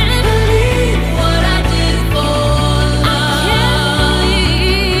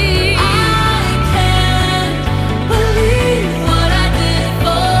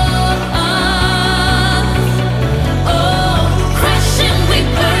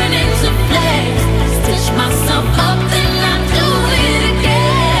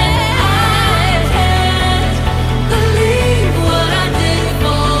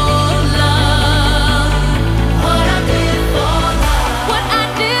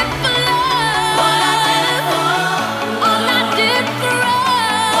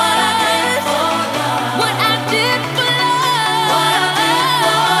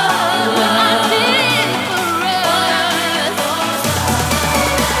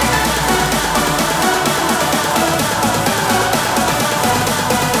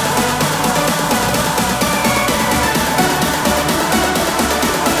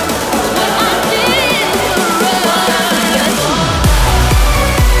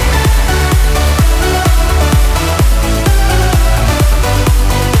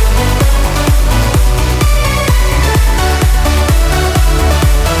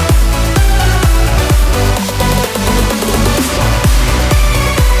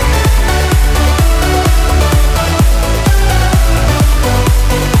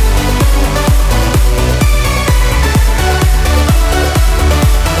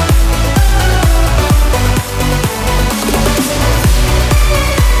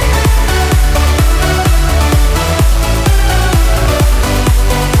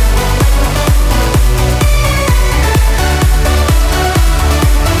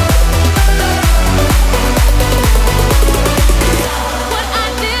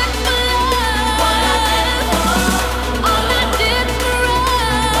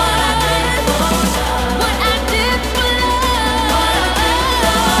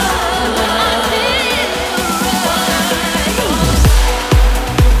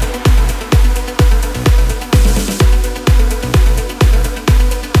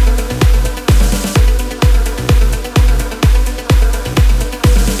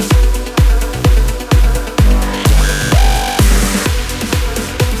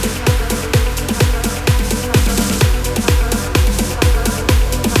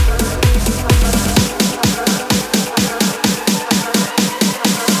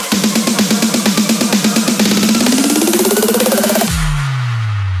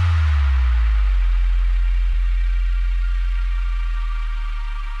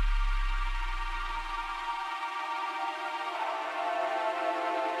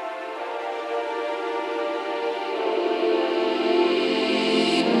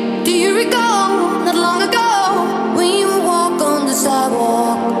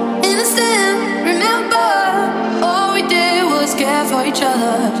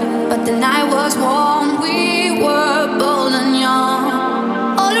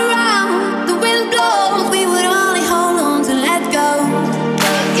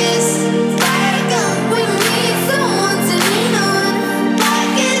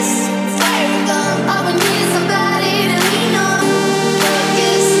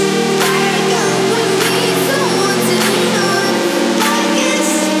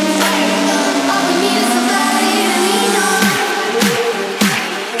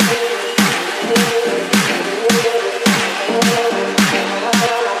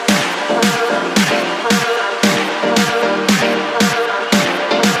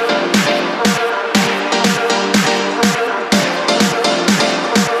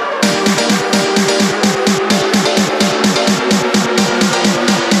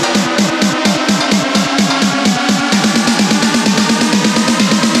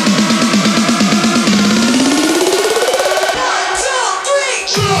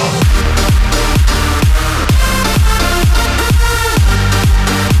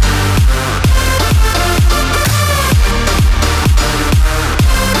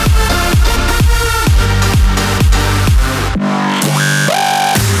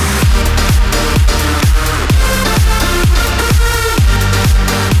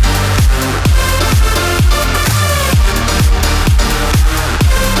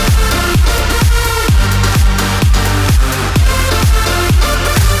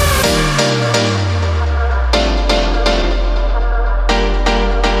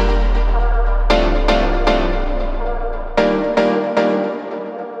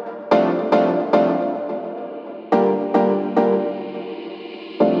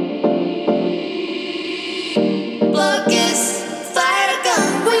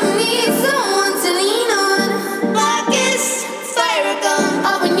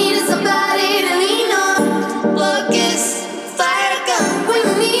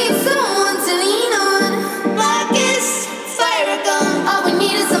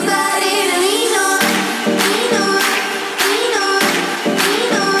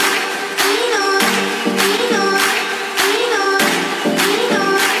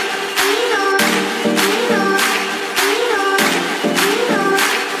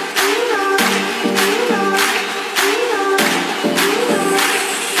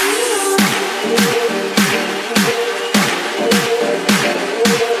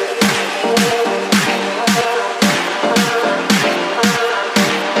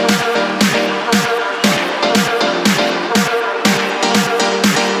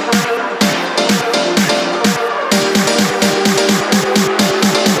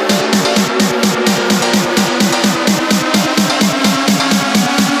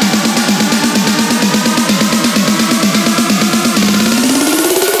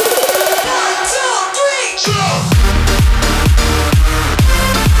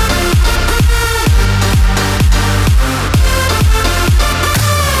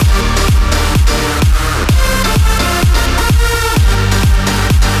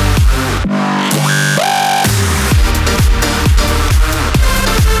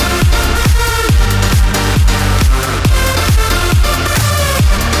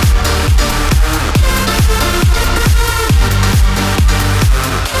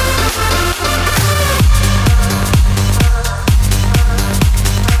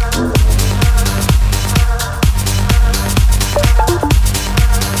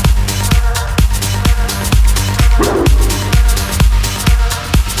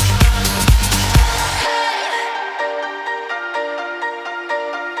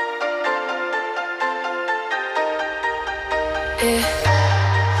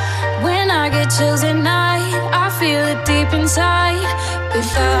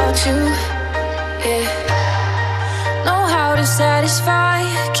 without you. Yeah. Know how to satisfy,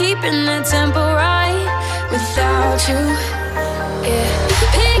 keeping the tempo right without you. Yeah.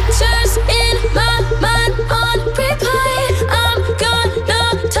 Pictures in my mind on replay. I'm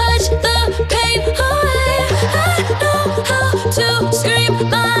gonna touch the pain away. I know how to scream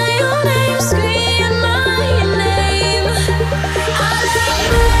my own name, scream my name. I love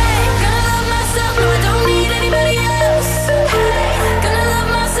me, gonna love myself, no I don't need anybody else. Gonna love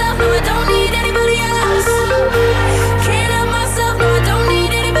myself, no I don't need anybody else. Can't help myself, no I don't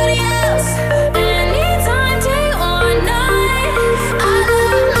need anybody else. Anytime, day or night, I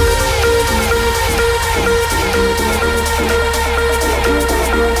love me.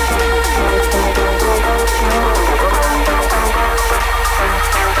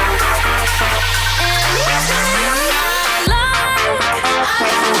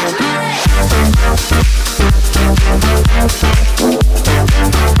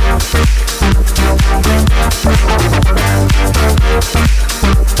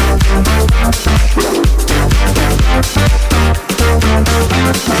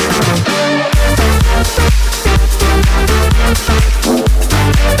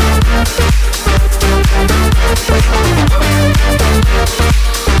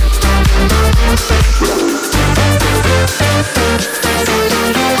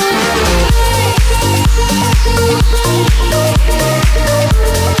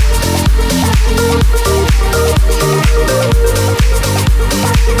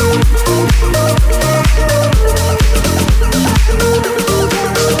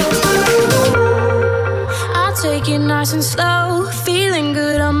 Nice and slow, feeling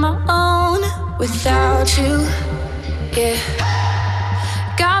good on my own without you. Yeah,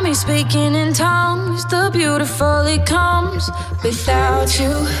 got me speaking in tongues. The beautiful it comes without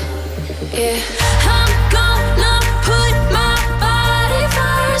you. Yeah, I'm gonna put my body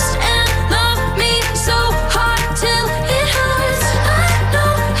first and love me so hard till it hurts. I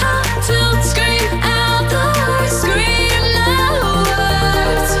know how to scream out the words, scream the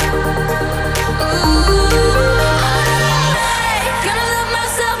words. Ooh.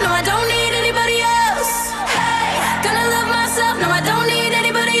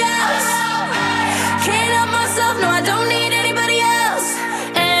 No, I don't need anybody else.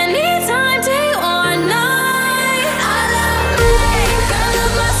 Anytime, day or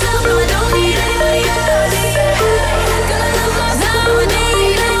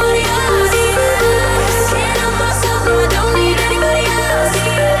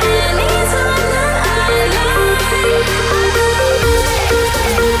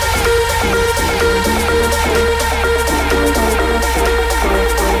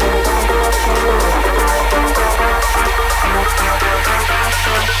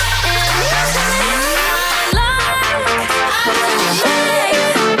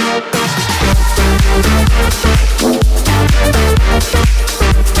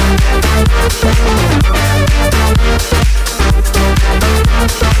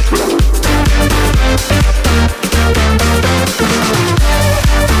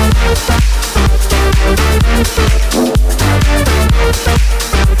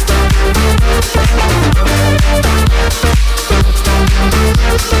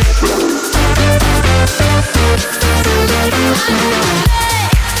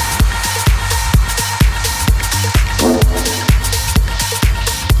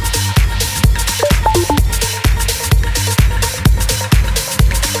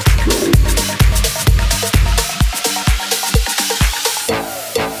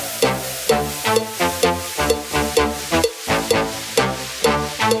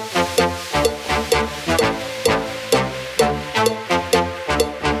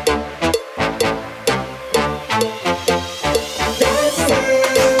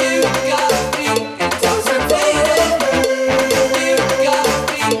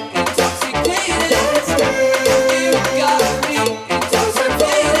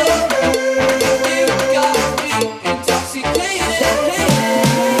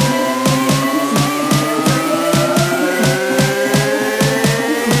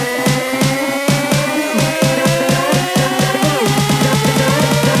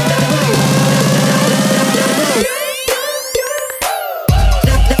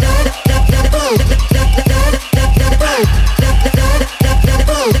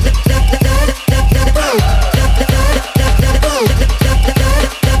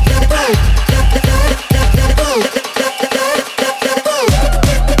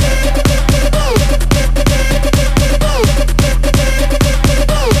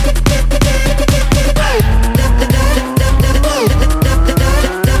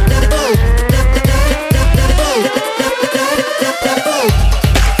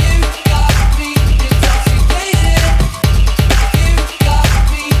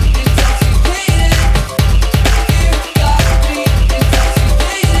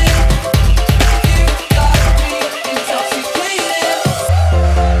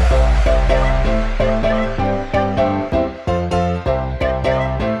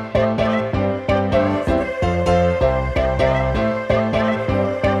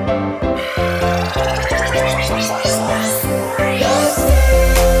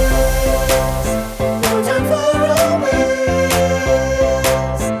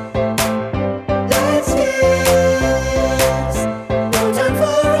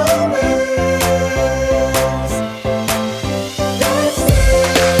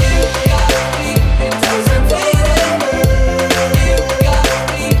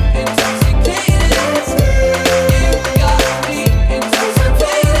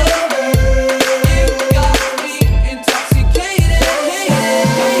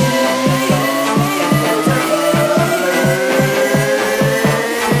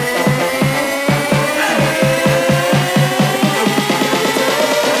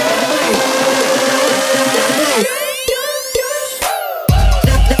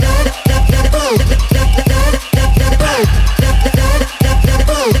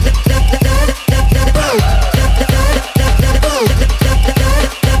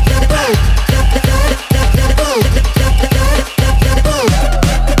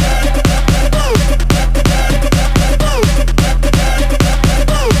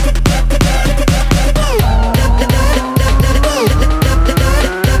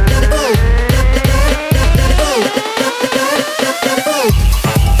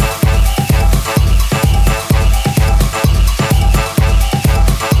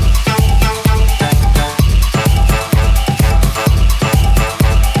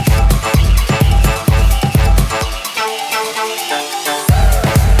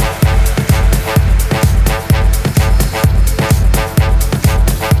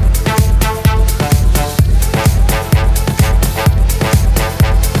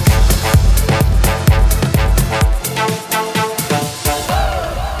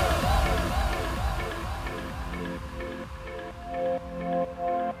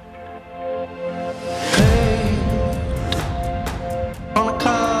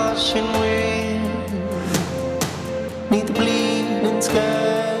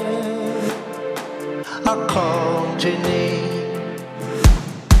I called your name.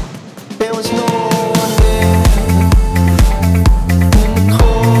 There was no one there in the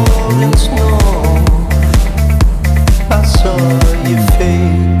cold and snow. I saw your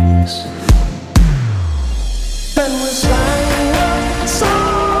face, and we sang a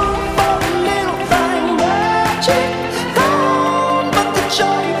song for a little thing. Magic gone, but the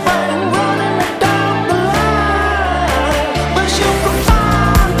joy rang, running it down the line. Wish you could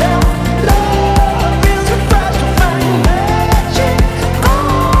find out love is a fragile thing. Magic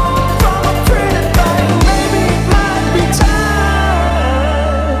gone from a pretty thing. Maybe it might be time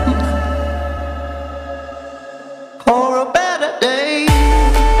for a better day.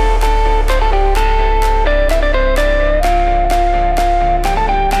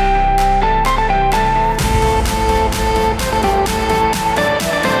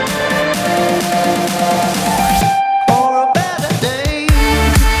 For a better day.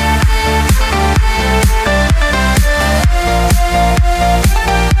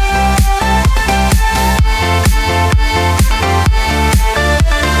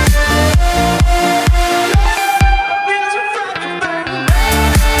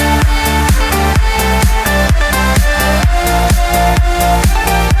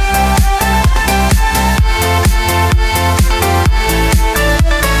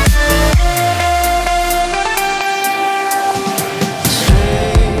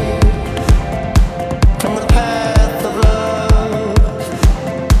 From the path of love,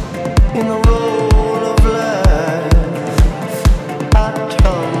 in the roll of life, I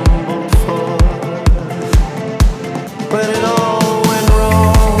tumbled for when it all went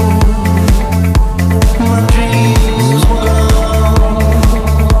wrong. My dreams were gone.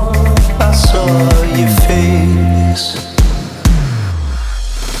 I saw your face,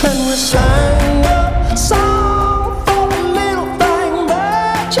 and we sang a song for a little thing.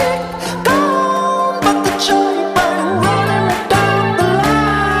 Magic gone, but the joy rang, running it down the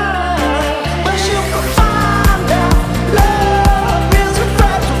line. Wish you could find out love is a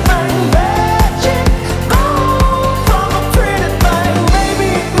fragile thing. Magic gone from a pretty thing. Maybe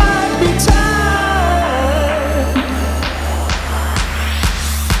it might be time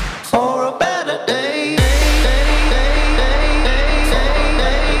for a better day.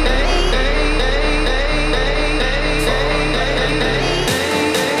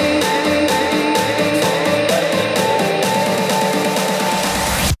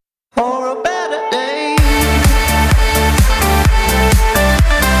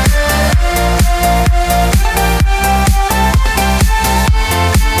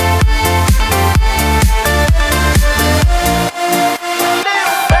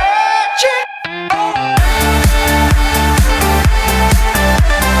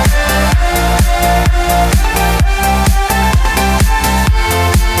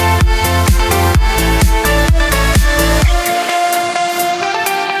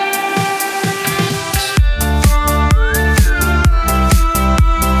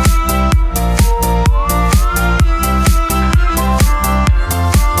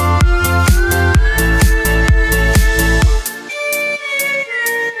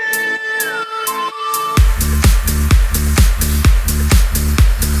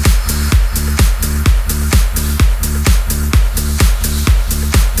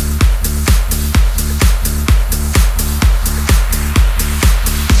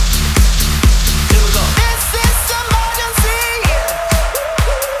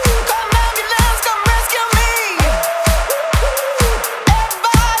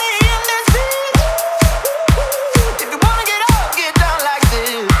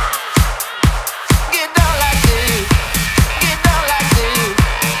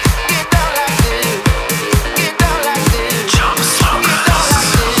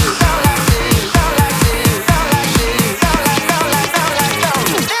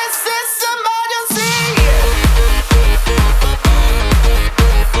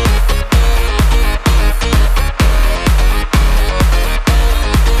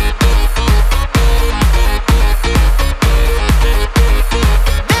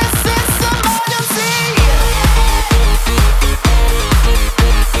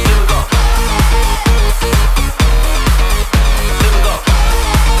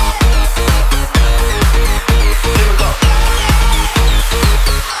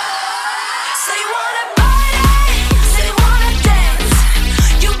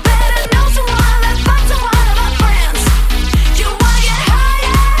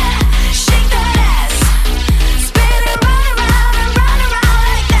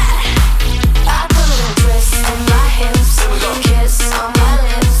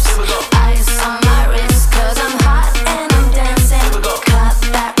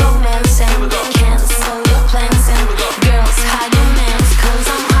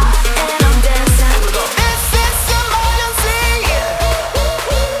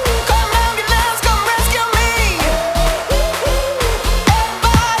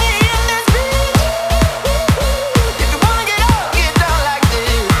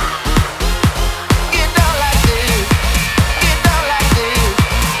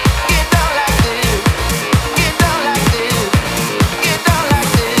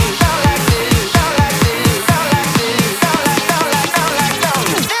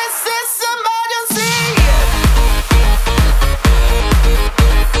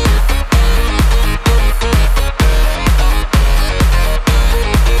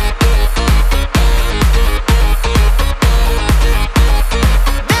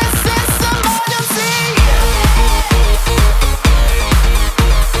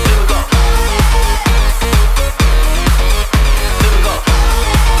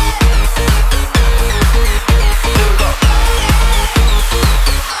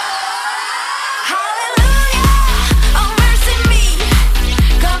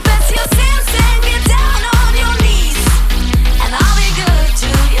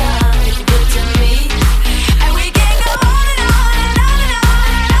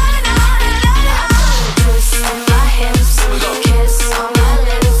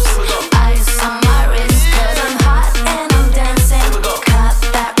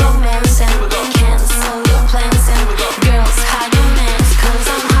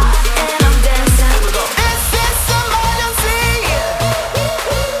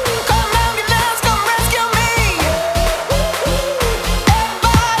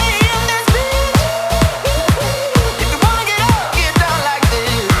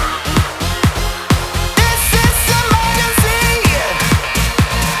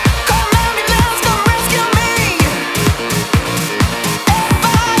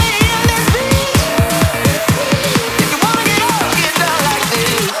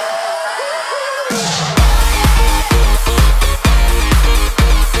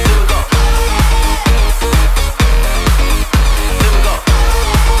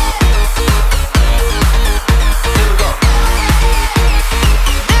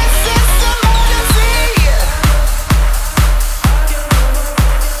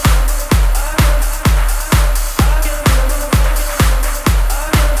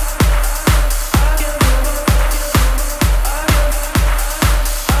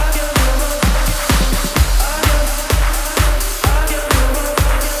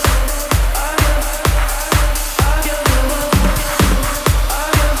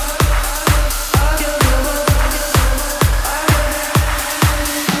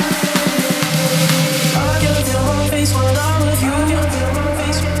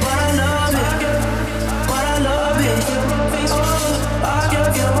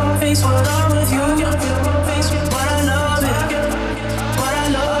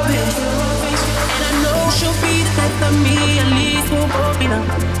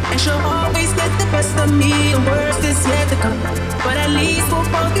 she'll always get the best of me, and worse is yet to come. But at least we'll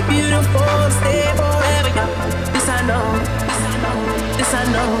both be beautiful, stay forever young. This I know, this I know, this I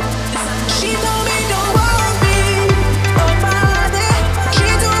know. She told me don't worry about it. She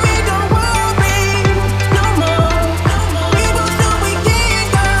told me don't worry no more. We both know we can't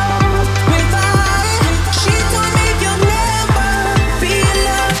go without it. She told me you'll never be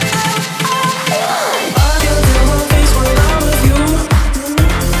alone. I can tell my face when I'm with you.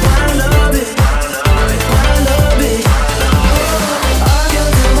 I love it, I love it. I can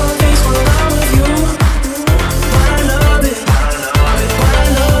tell my face when I'm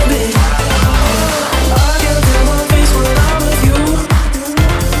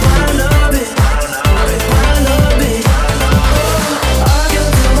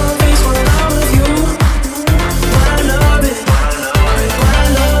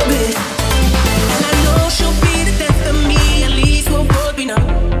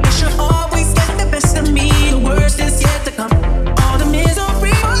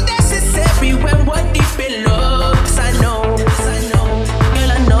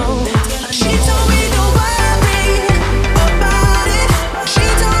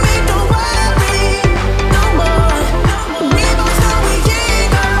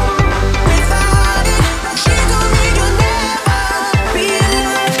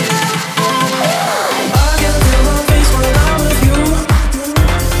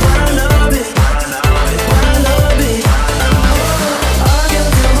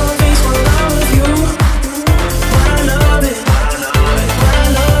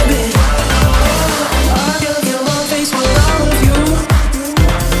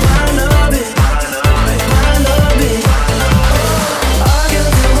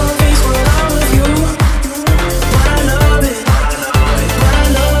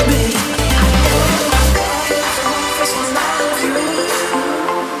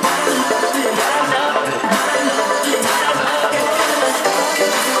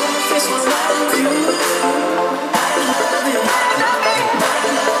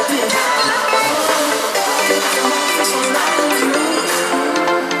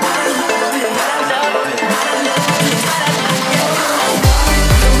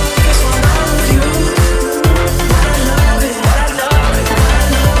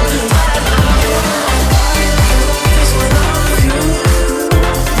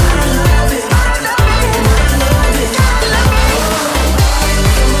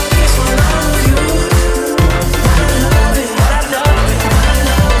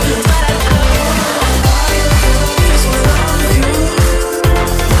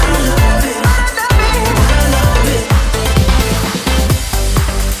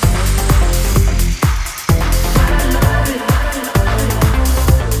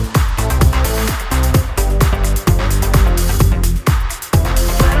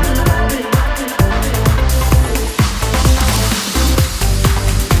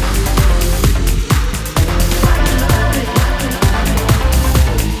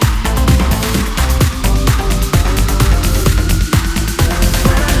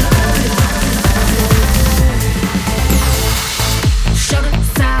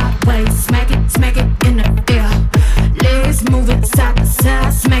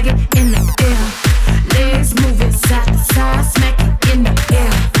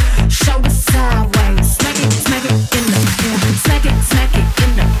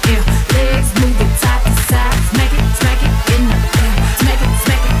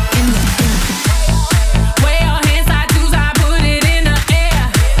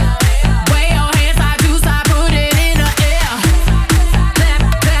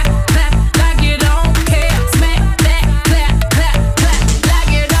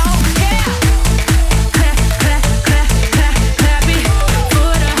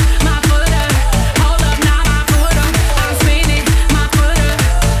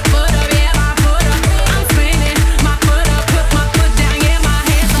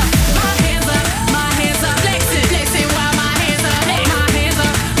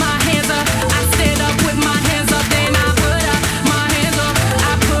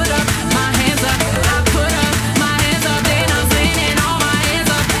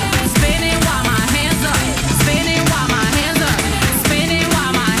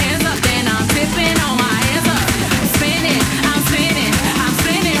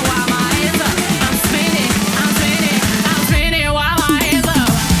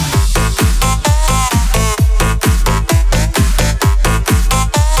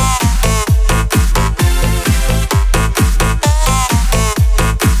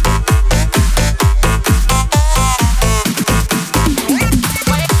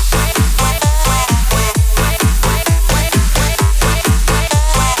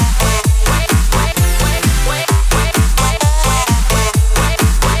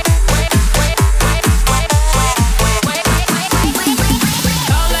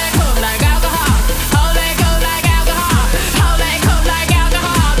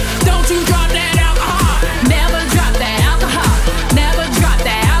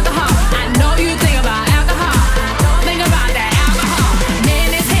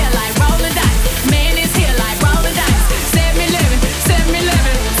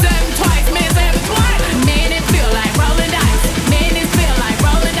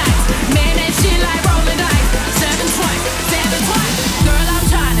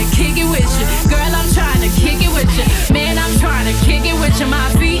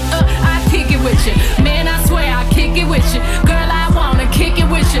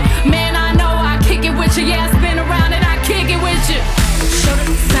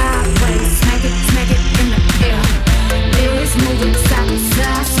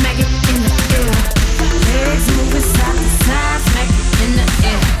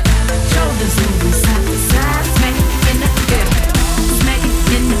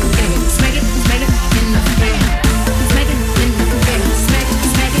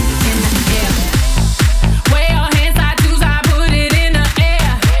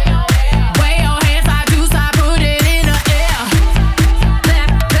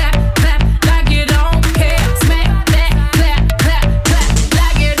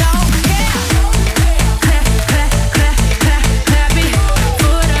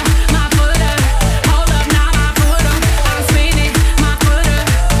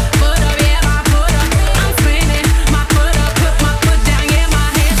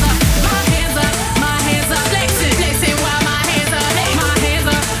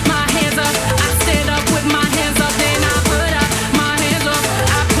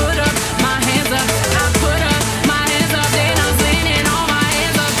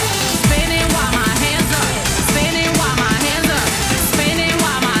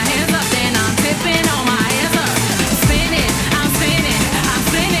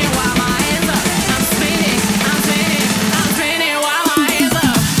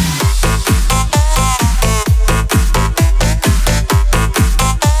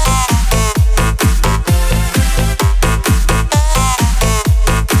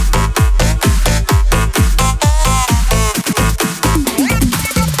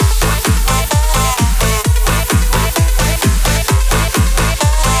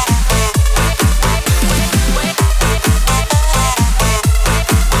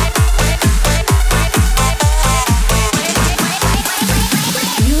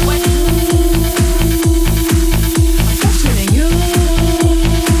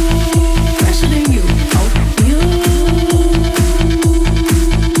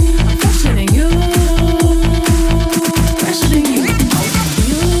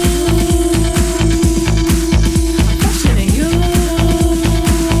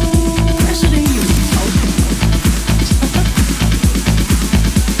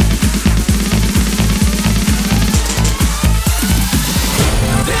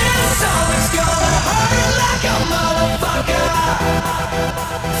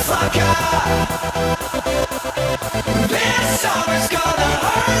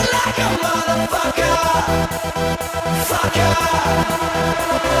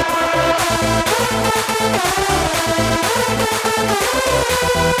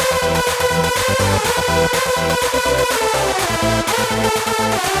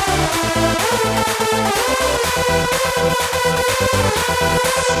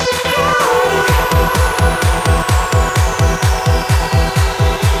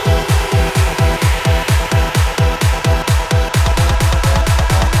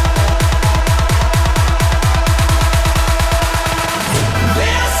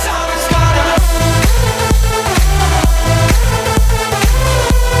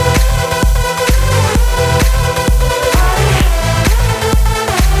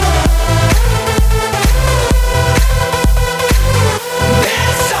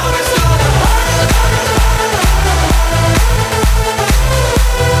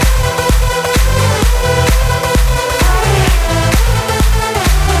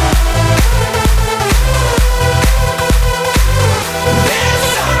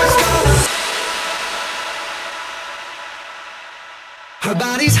Her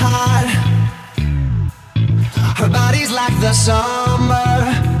body's hot, her body's like the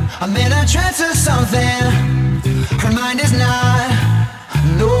summer. I'm in a trance or something. Her mind is not,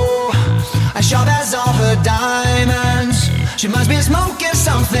 no, as sharp as all her diamonds. She must be smoking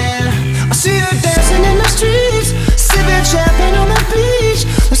something. I see her dancing in the streets, sipping champagne on the beach.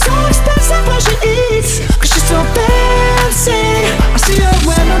 It's so expensive when she eats, cause she's so fancy. I see her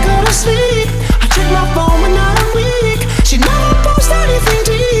when I go to sleep. I check my phone when I'm weak. She never posts anything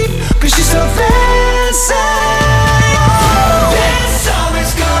deep, cause she's so fancy. This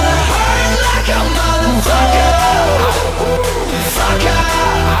summer's gonna hurt like a motherfucker. Fucker.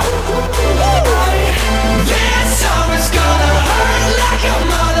 This summer's gonna hurt like a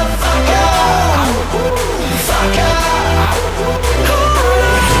motherfucker. Fucker.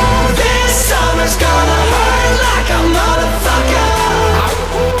 This summer's gonna hurt like a motherfucker.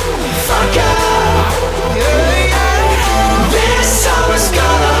 Fucker. Yeah, yeah. This summer's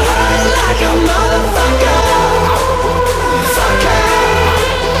gonna hurt like a motherfucker. Fucker.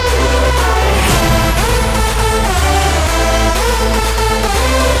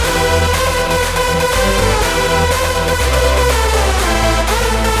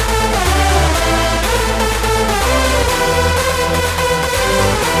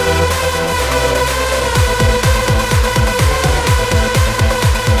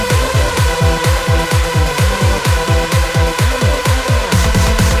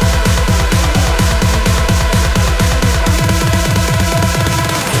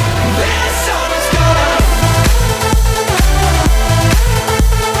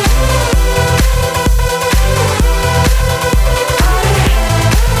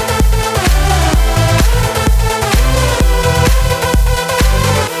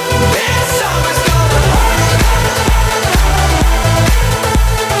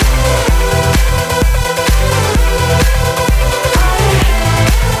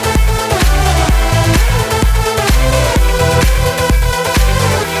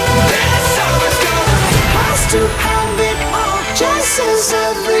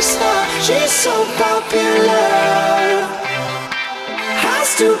 She's so popular.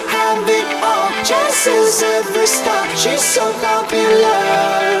 Has to have it all. Chances every star. She's so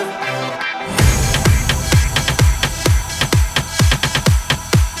popular.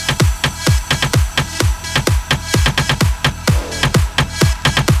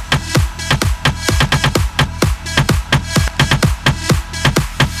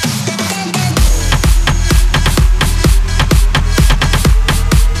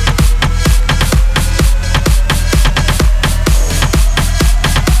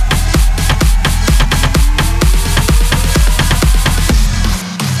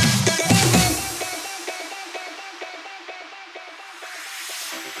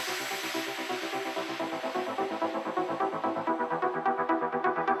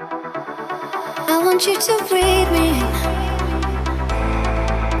 I want you to breathe me.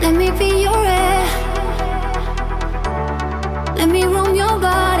 Let me be your air. Let me roam your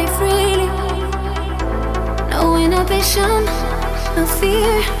body freely. No inhibition, no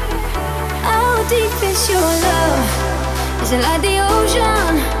fear. How deep is your love? Is it like the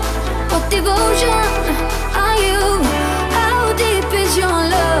ocean? What devotion are you? How deep is your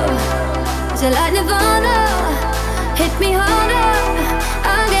love? Is it like Nirvana? Hit me harder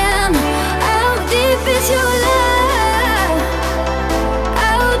again. How deep is your love?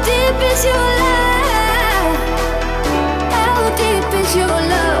 How deep is your love? How deep is your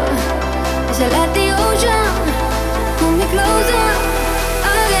love? Is it like the ocean? Pull me closer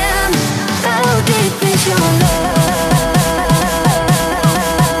again.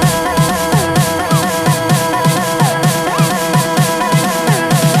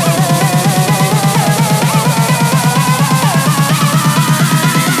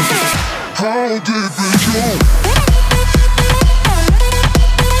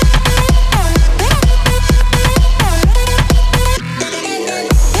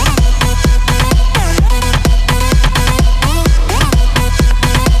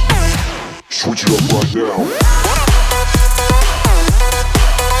 up right now.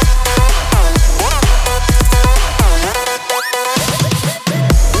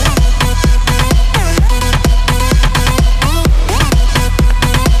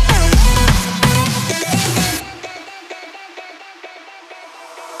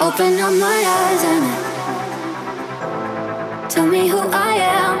 Open up my eyes and tell me who I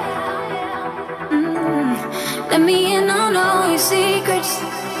am. Let me in on all your secrets.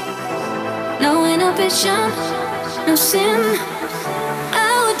 No inhibition, no sin.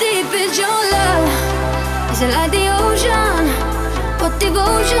 How deep is your love? Is it like the ocean? What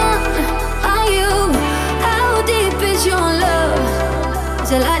devotion are you? How deep is your love?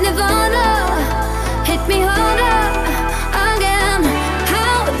 Is it like Nirvana? Hit me harder again.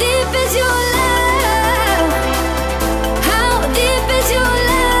 How deep is your love? How deep is your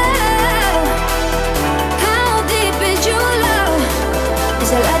love? How deep is your love?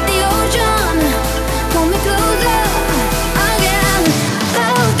 Is it like the ocean? Pull me closer again.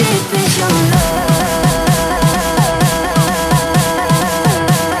 How deep is your love?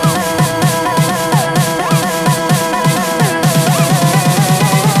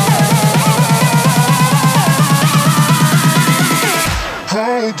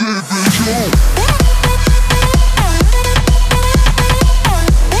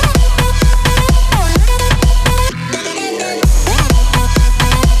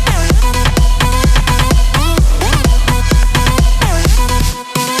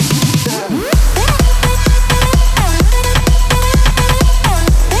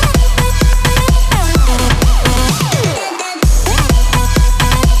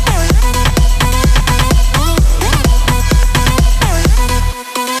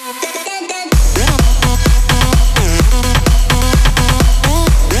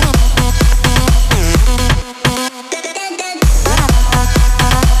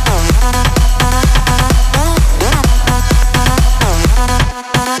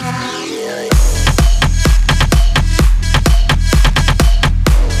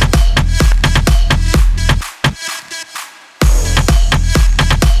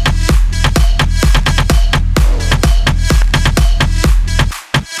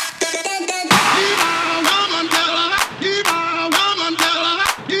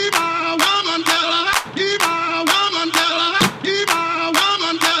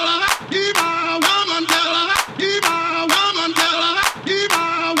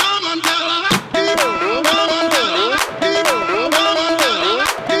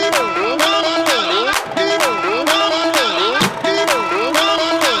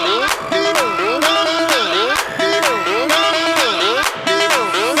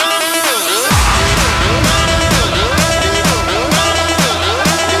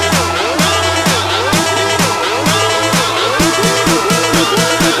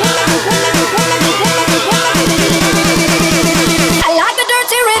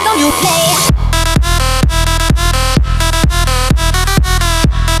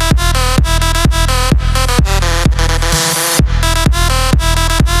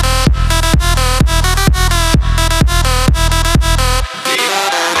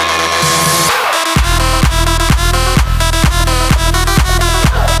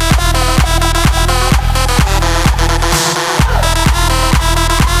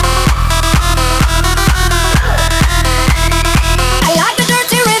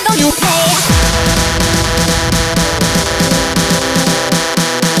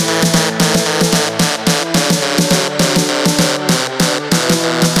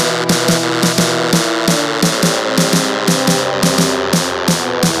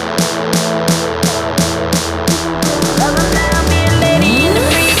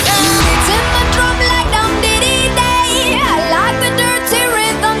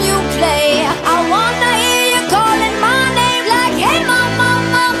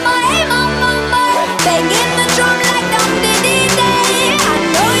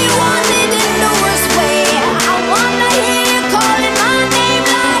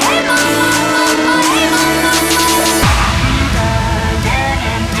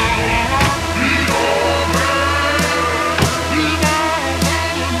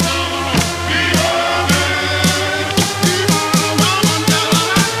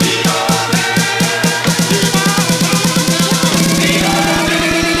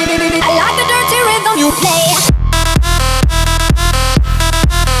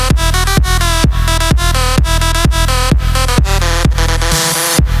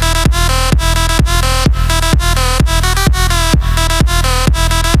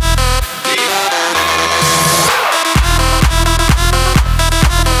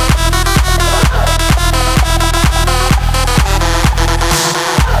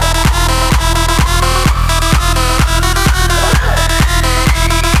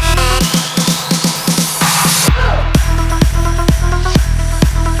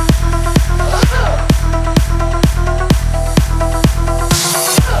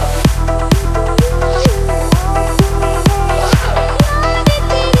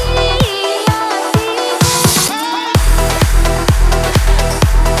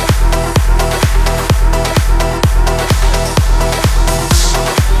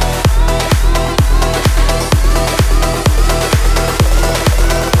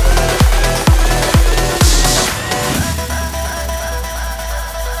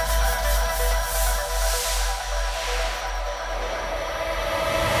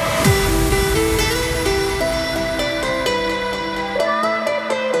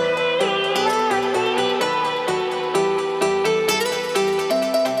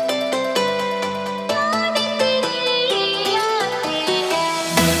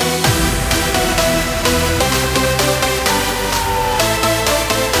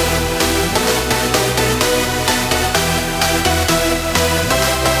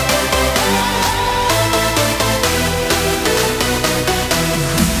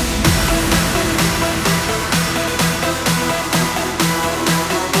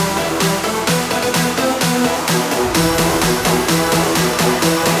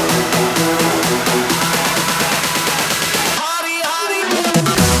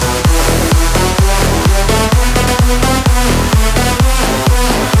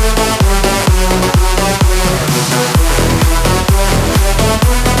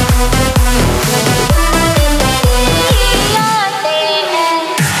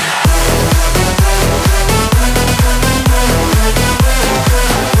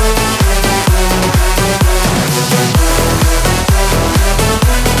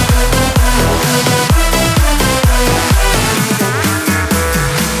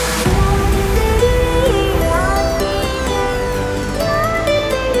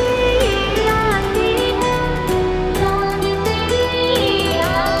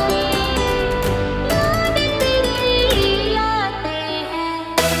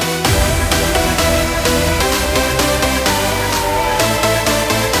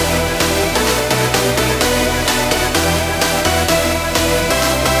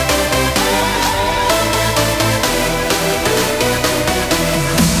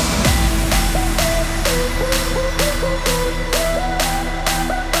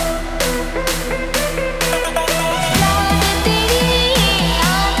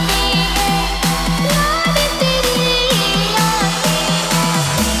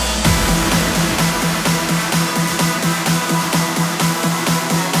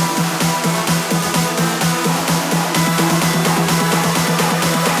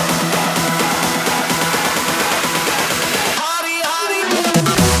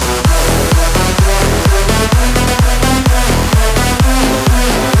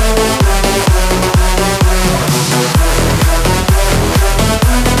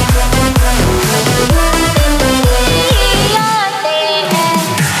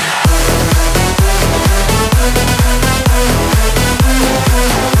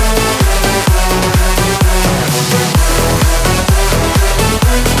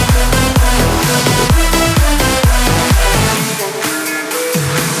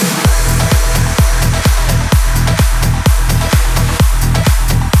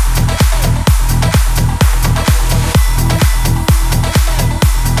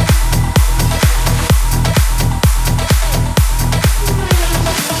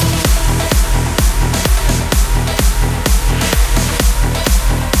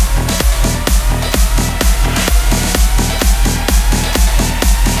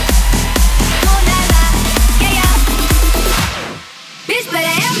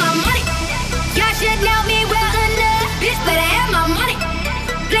 have my money. Y'all should know me well enough. Bitch better have my money.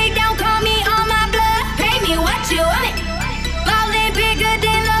 Play down, call me on my bluff. Pay me what you want it. Ballin' bigger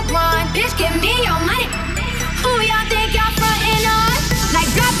than LeBron. Bitch, give me your money. Who y'all think y'all frontin' on? Like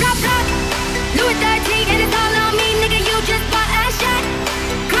drop, drop, drop. Louis 13 and it's all on me, nigga. You just bought a shot.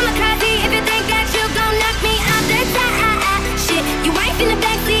 Kamikaze if you think that you gon' knock me out the top. Shit, you wife in the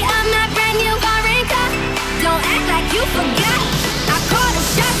backseat of my brand new foreign car. Don't act like you forgot. I called a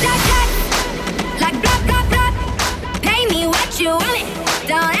shot, shot, shot. Like blah, blah, blah. Pay me what you want it.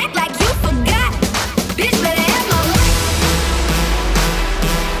 Don't act like you forgot. Bitch better have my money.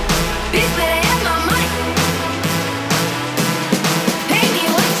 Bitch better have my money. Pay me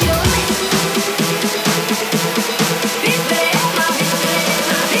what you want it. Bitch better have my,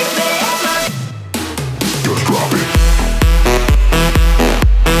 bitch better have my. Just drop it.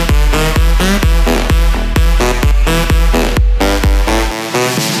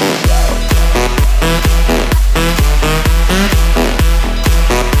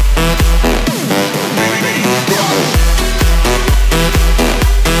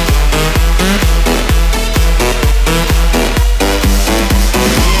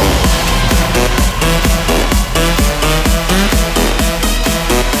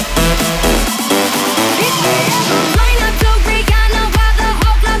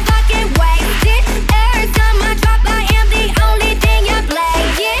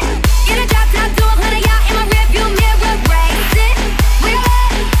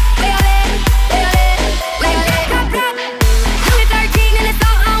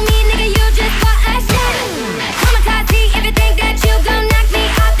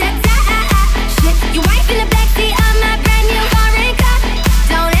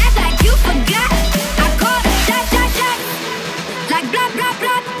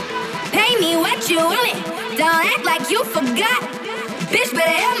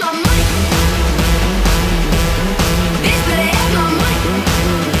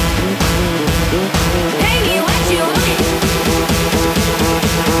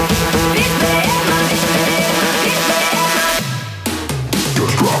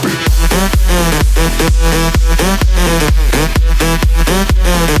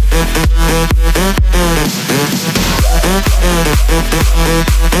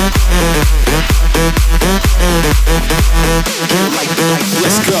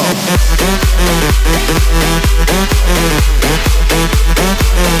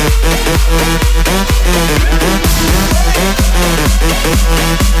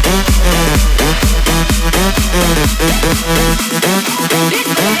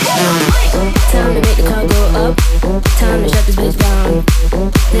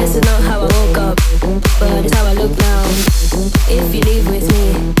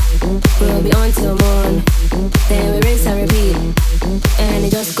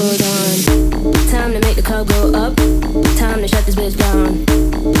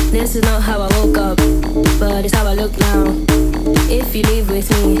 And it just goes on.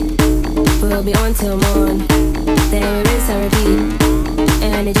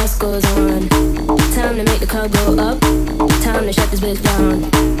 Time to make the club go up. Time to shut this bitch down.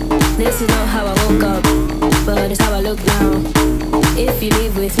 This is not how I woke up, but it's how I look now. If you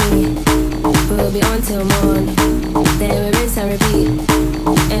leave with me, we'll be on till morn. Then we rinse and repeat.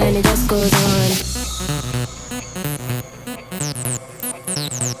 And it just goes on.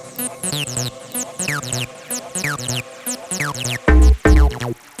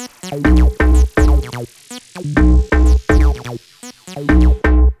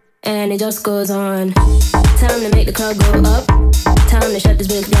 And it just goes on.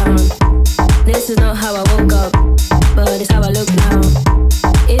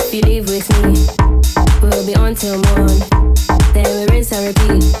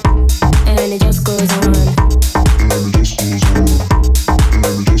 And it just goes on.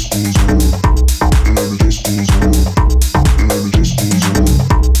 And it just goes on. And it just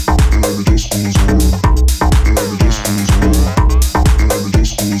goes on. And it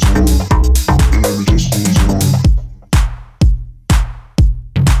just goes on. And it just goes on.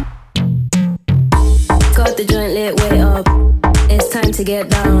 Got the joint lit way up. It's time to get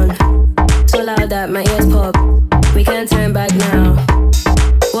down. So loud that my ears pop. We can't turn back now.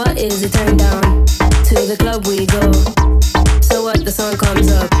 What is the turn down? To the club we go. So what, the sun comes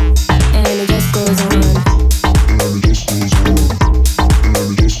up and it just goes on. And it just goes on. And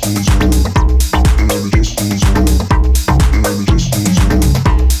it just goes on. And it just goes on. And it just goes on.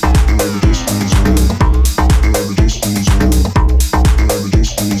 And it just goes on. And it just goes on. And it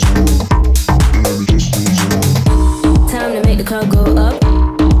just goes on. And it just goes on. Time to make the club go up.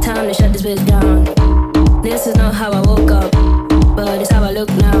 Time to shut this bitch down. but it's how I look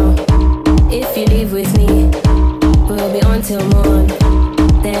now. If you leave with me, we'll be on till morn.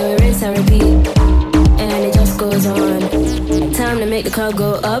 Then we rinse and repeat, and it just goes on. Time to make the club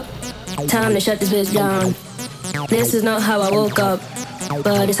go up, time to shut this bitch down. This is not how I woke up,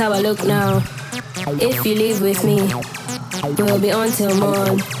 but it's how I look now. If you leave with me, we'll be on till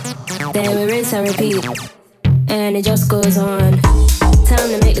morn. Then we rinse and repeat, and it just goes on. Time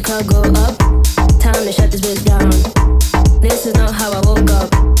to make the club go up, time to shut this bitch down. This is not how I woke up,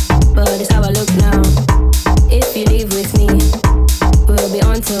 but it's how I look now. If you leave with me, we'll be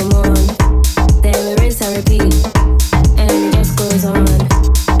on till morn. Then we rinse and repeat, and it just goes on.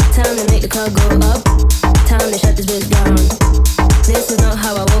 Time to make the club go up, time to shut this bitch down. This is not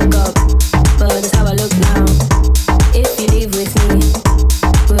how I woke up, but it's how I look now. If you leave with me,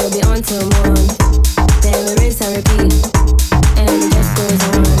 we'll be on till morn. Then we rinse and repeat, and it just goes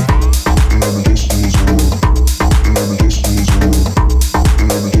on.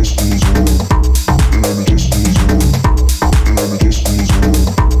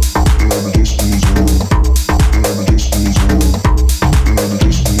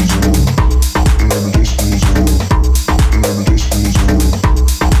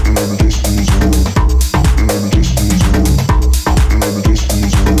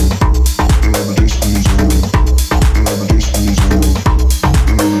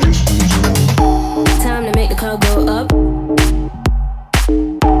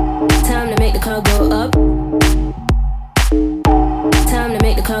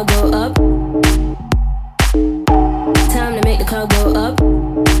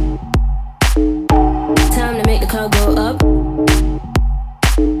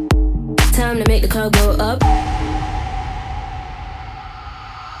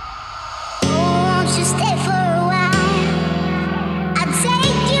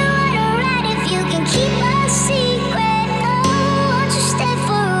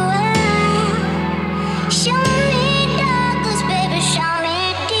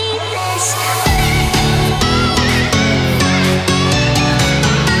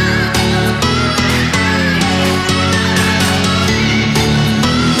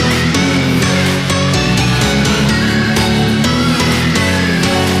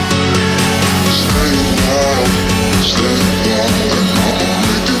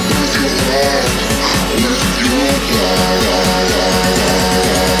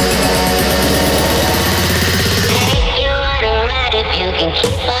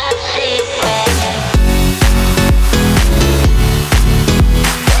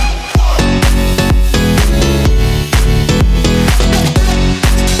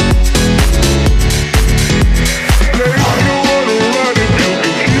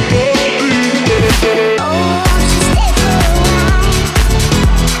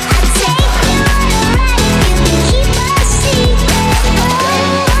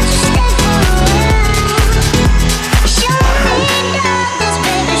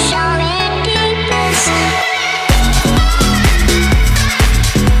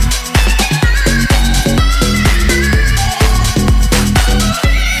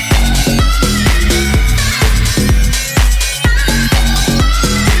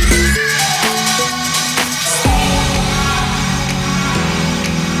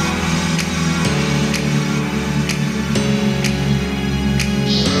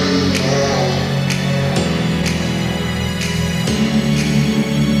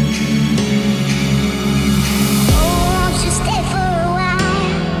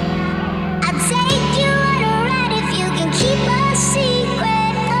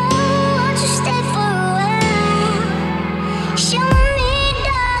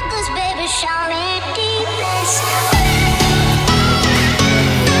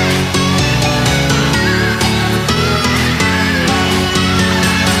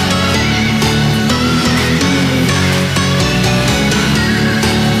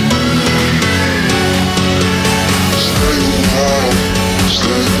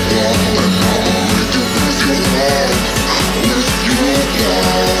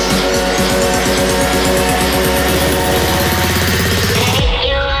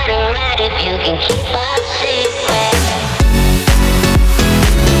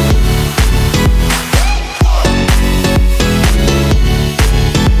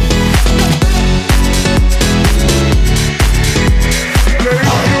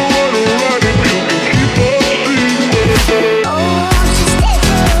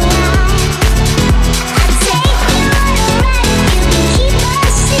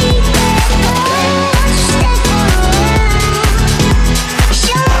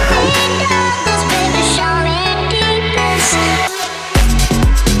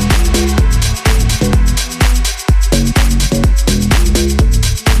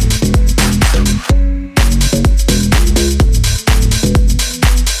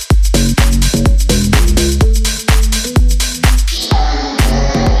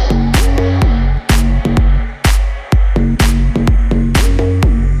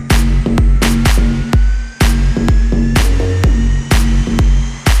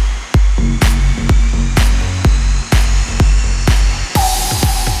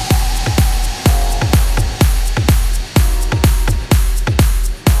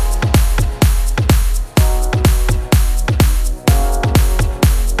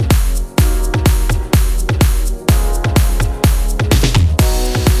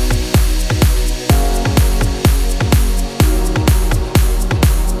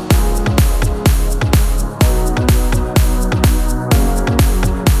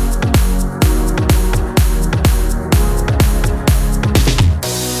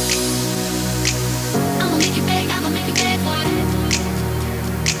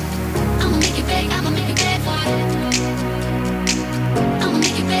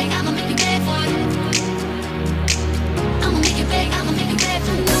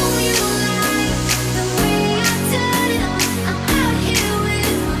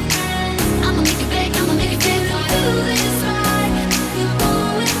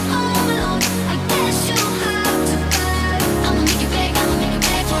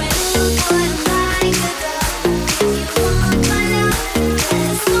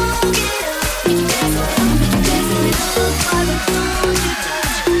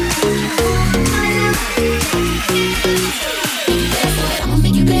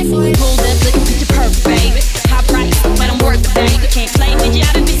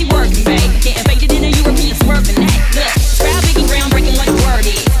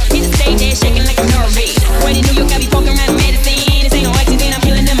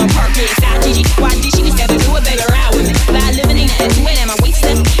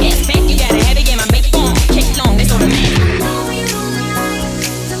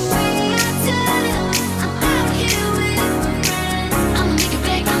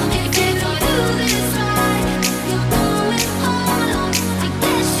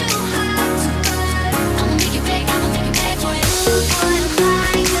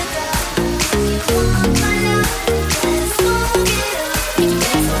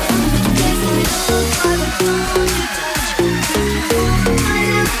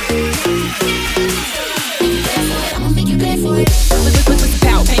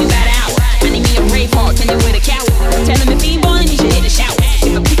 in with a cow. Tell him if he ain't ballin', he should hit the shower.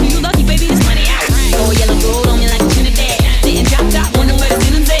 If I'm picking you lucky, baby, this money out. Gold, yellow, gold on me like a Trinidad. Sitting drop top, wonder where the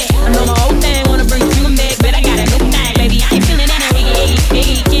ceiling's at. I know my whole thing, wanna bring you back, but I got a new thing, baby. I ain't feeling that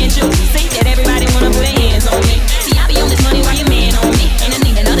hey, can't you see that everybody wanna put their hands on me? See, I be on this money while your man on me, and I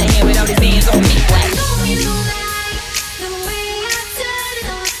need another hand with all these hands on me. What?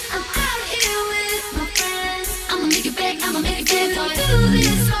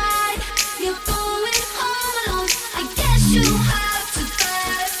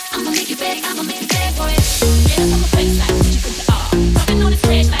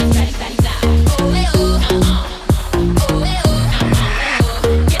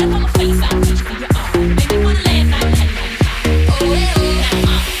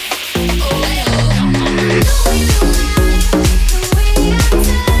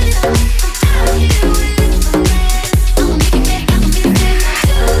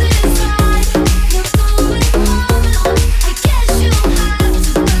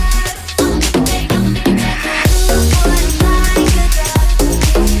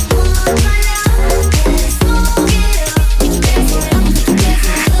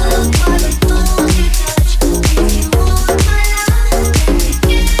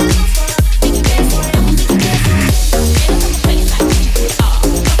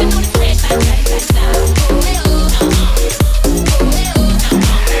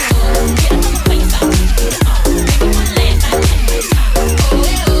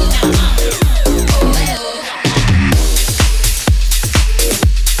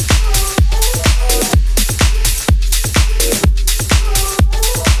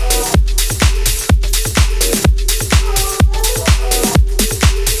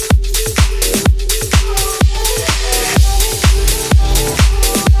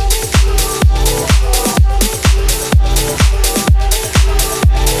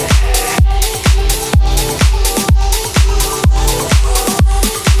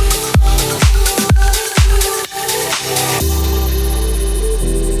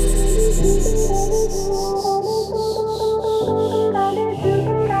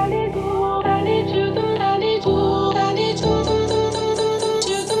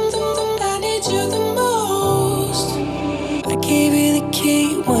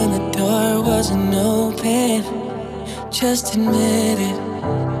 Just admit it.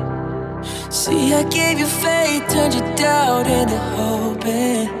 See, I gave you faith, turned your doubt into hope,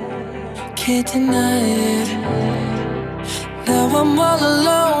 and can't deny it. Now I'm all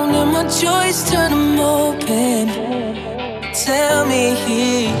alone and my joys turn them open. Tell me,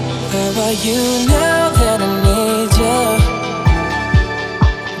 where are you now that I need you?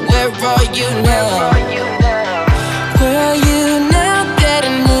 Where are you now? Where are you now that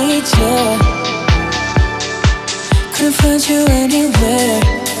I need you? Couldn't find you anywhere.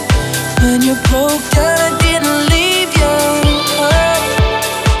 When you broke down, I didn't leave you.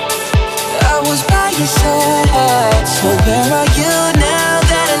 I was by your side. So where are you now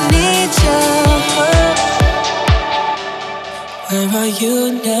that I need you? Where are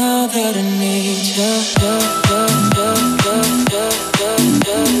you now that I need you?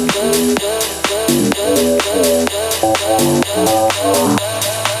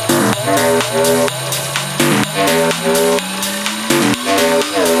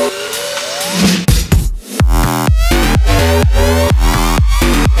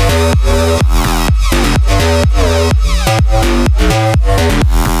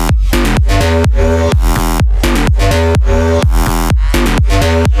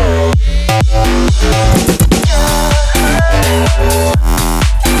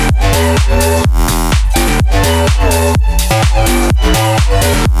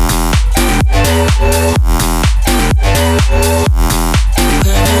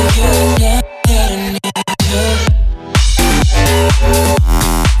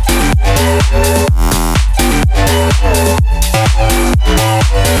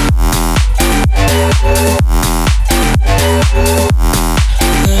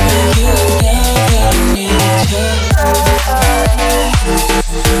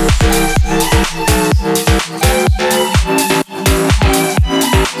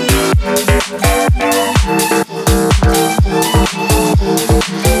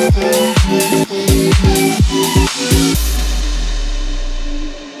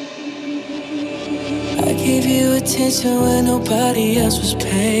 attention when nobody else was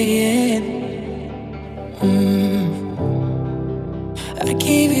paying. I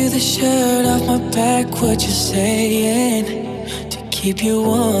gave you the shirt off my back, what you saying? To keep you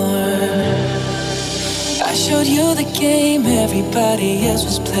warm. I showed you the game everybody else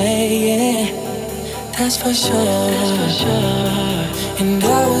was playing. That's for sure. And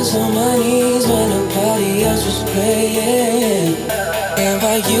I was on my knees when nobody else was praying. Where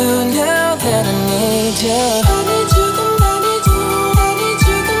are you now that I need you? I need you, I need you, I need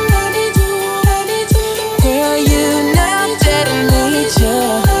you, I need you, I need you. Where are you now that I need you?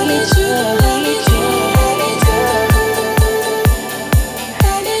 I need you, I need you, I need you.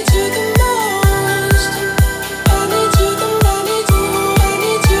 I need you the most. I need you, I need you, I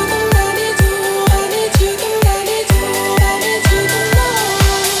need you, I need you, I need you, I need you, I need you the most.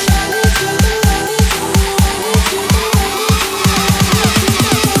 I need you, I need you, I need you,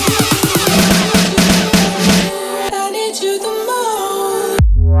 I need you the most.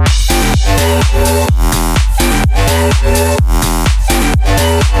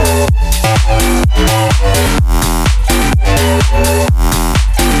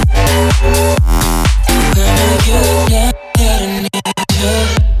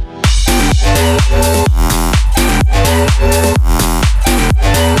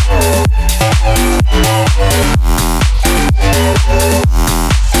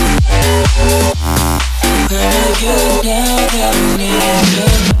 Where are you now that I need you? Where are you now that I need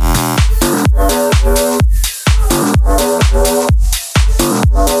you?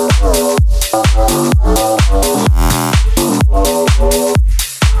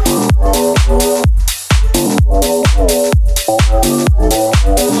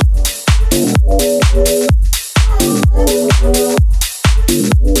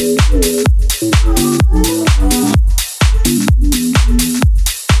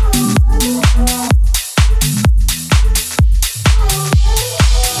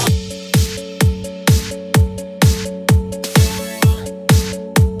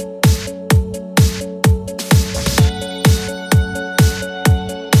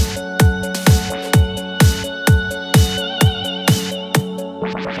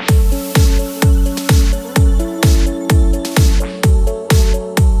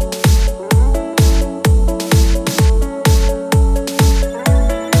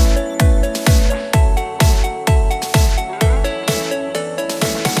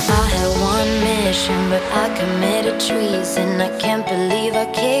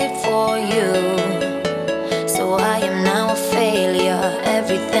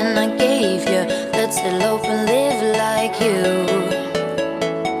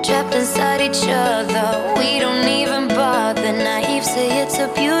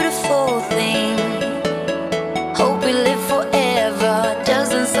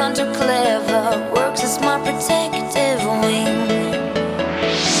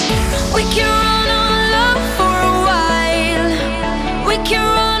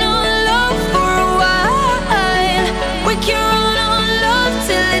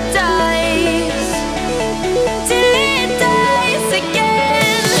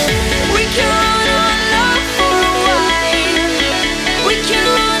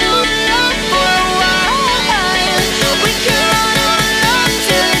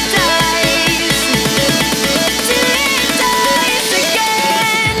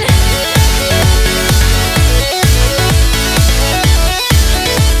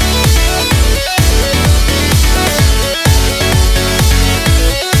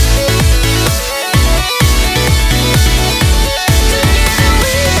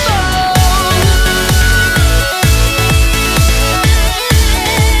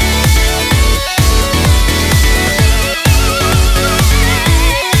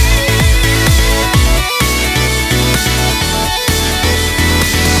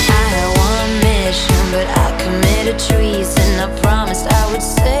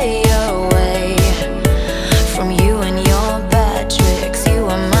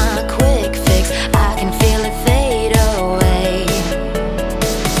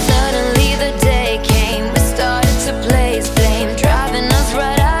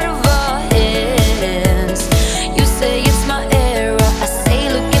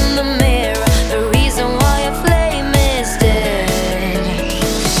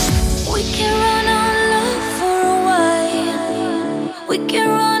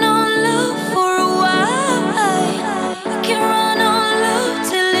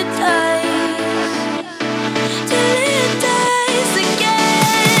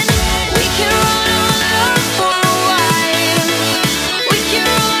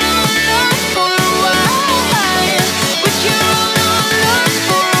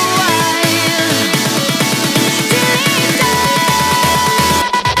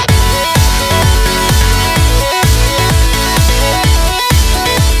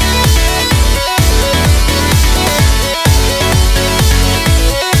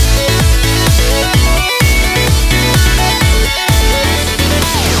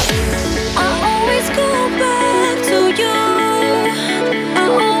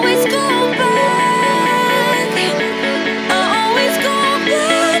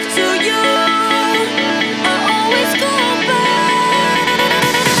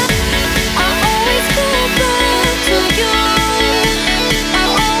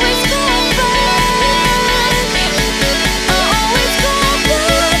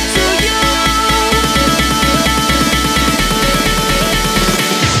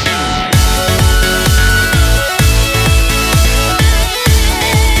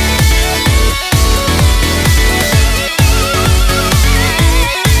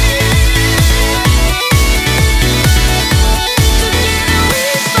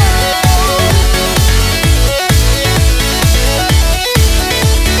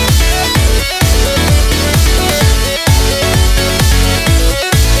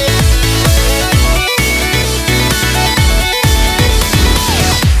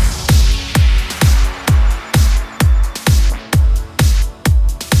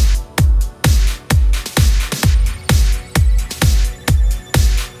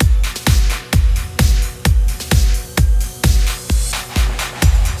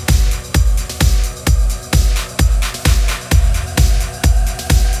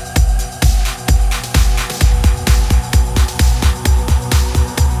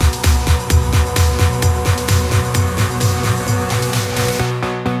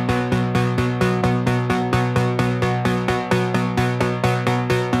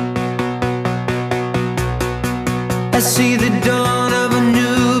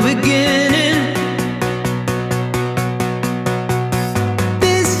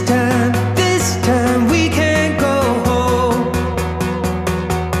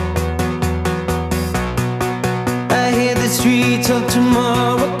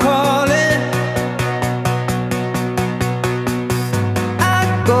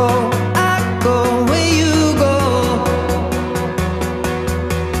 go.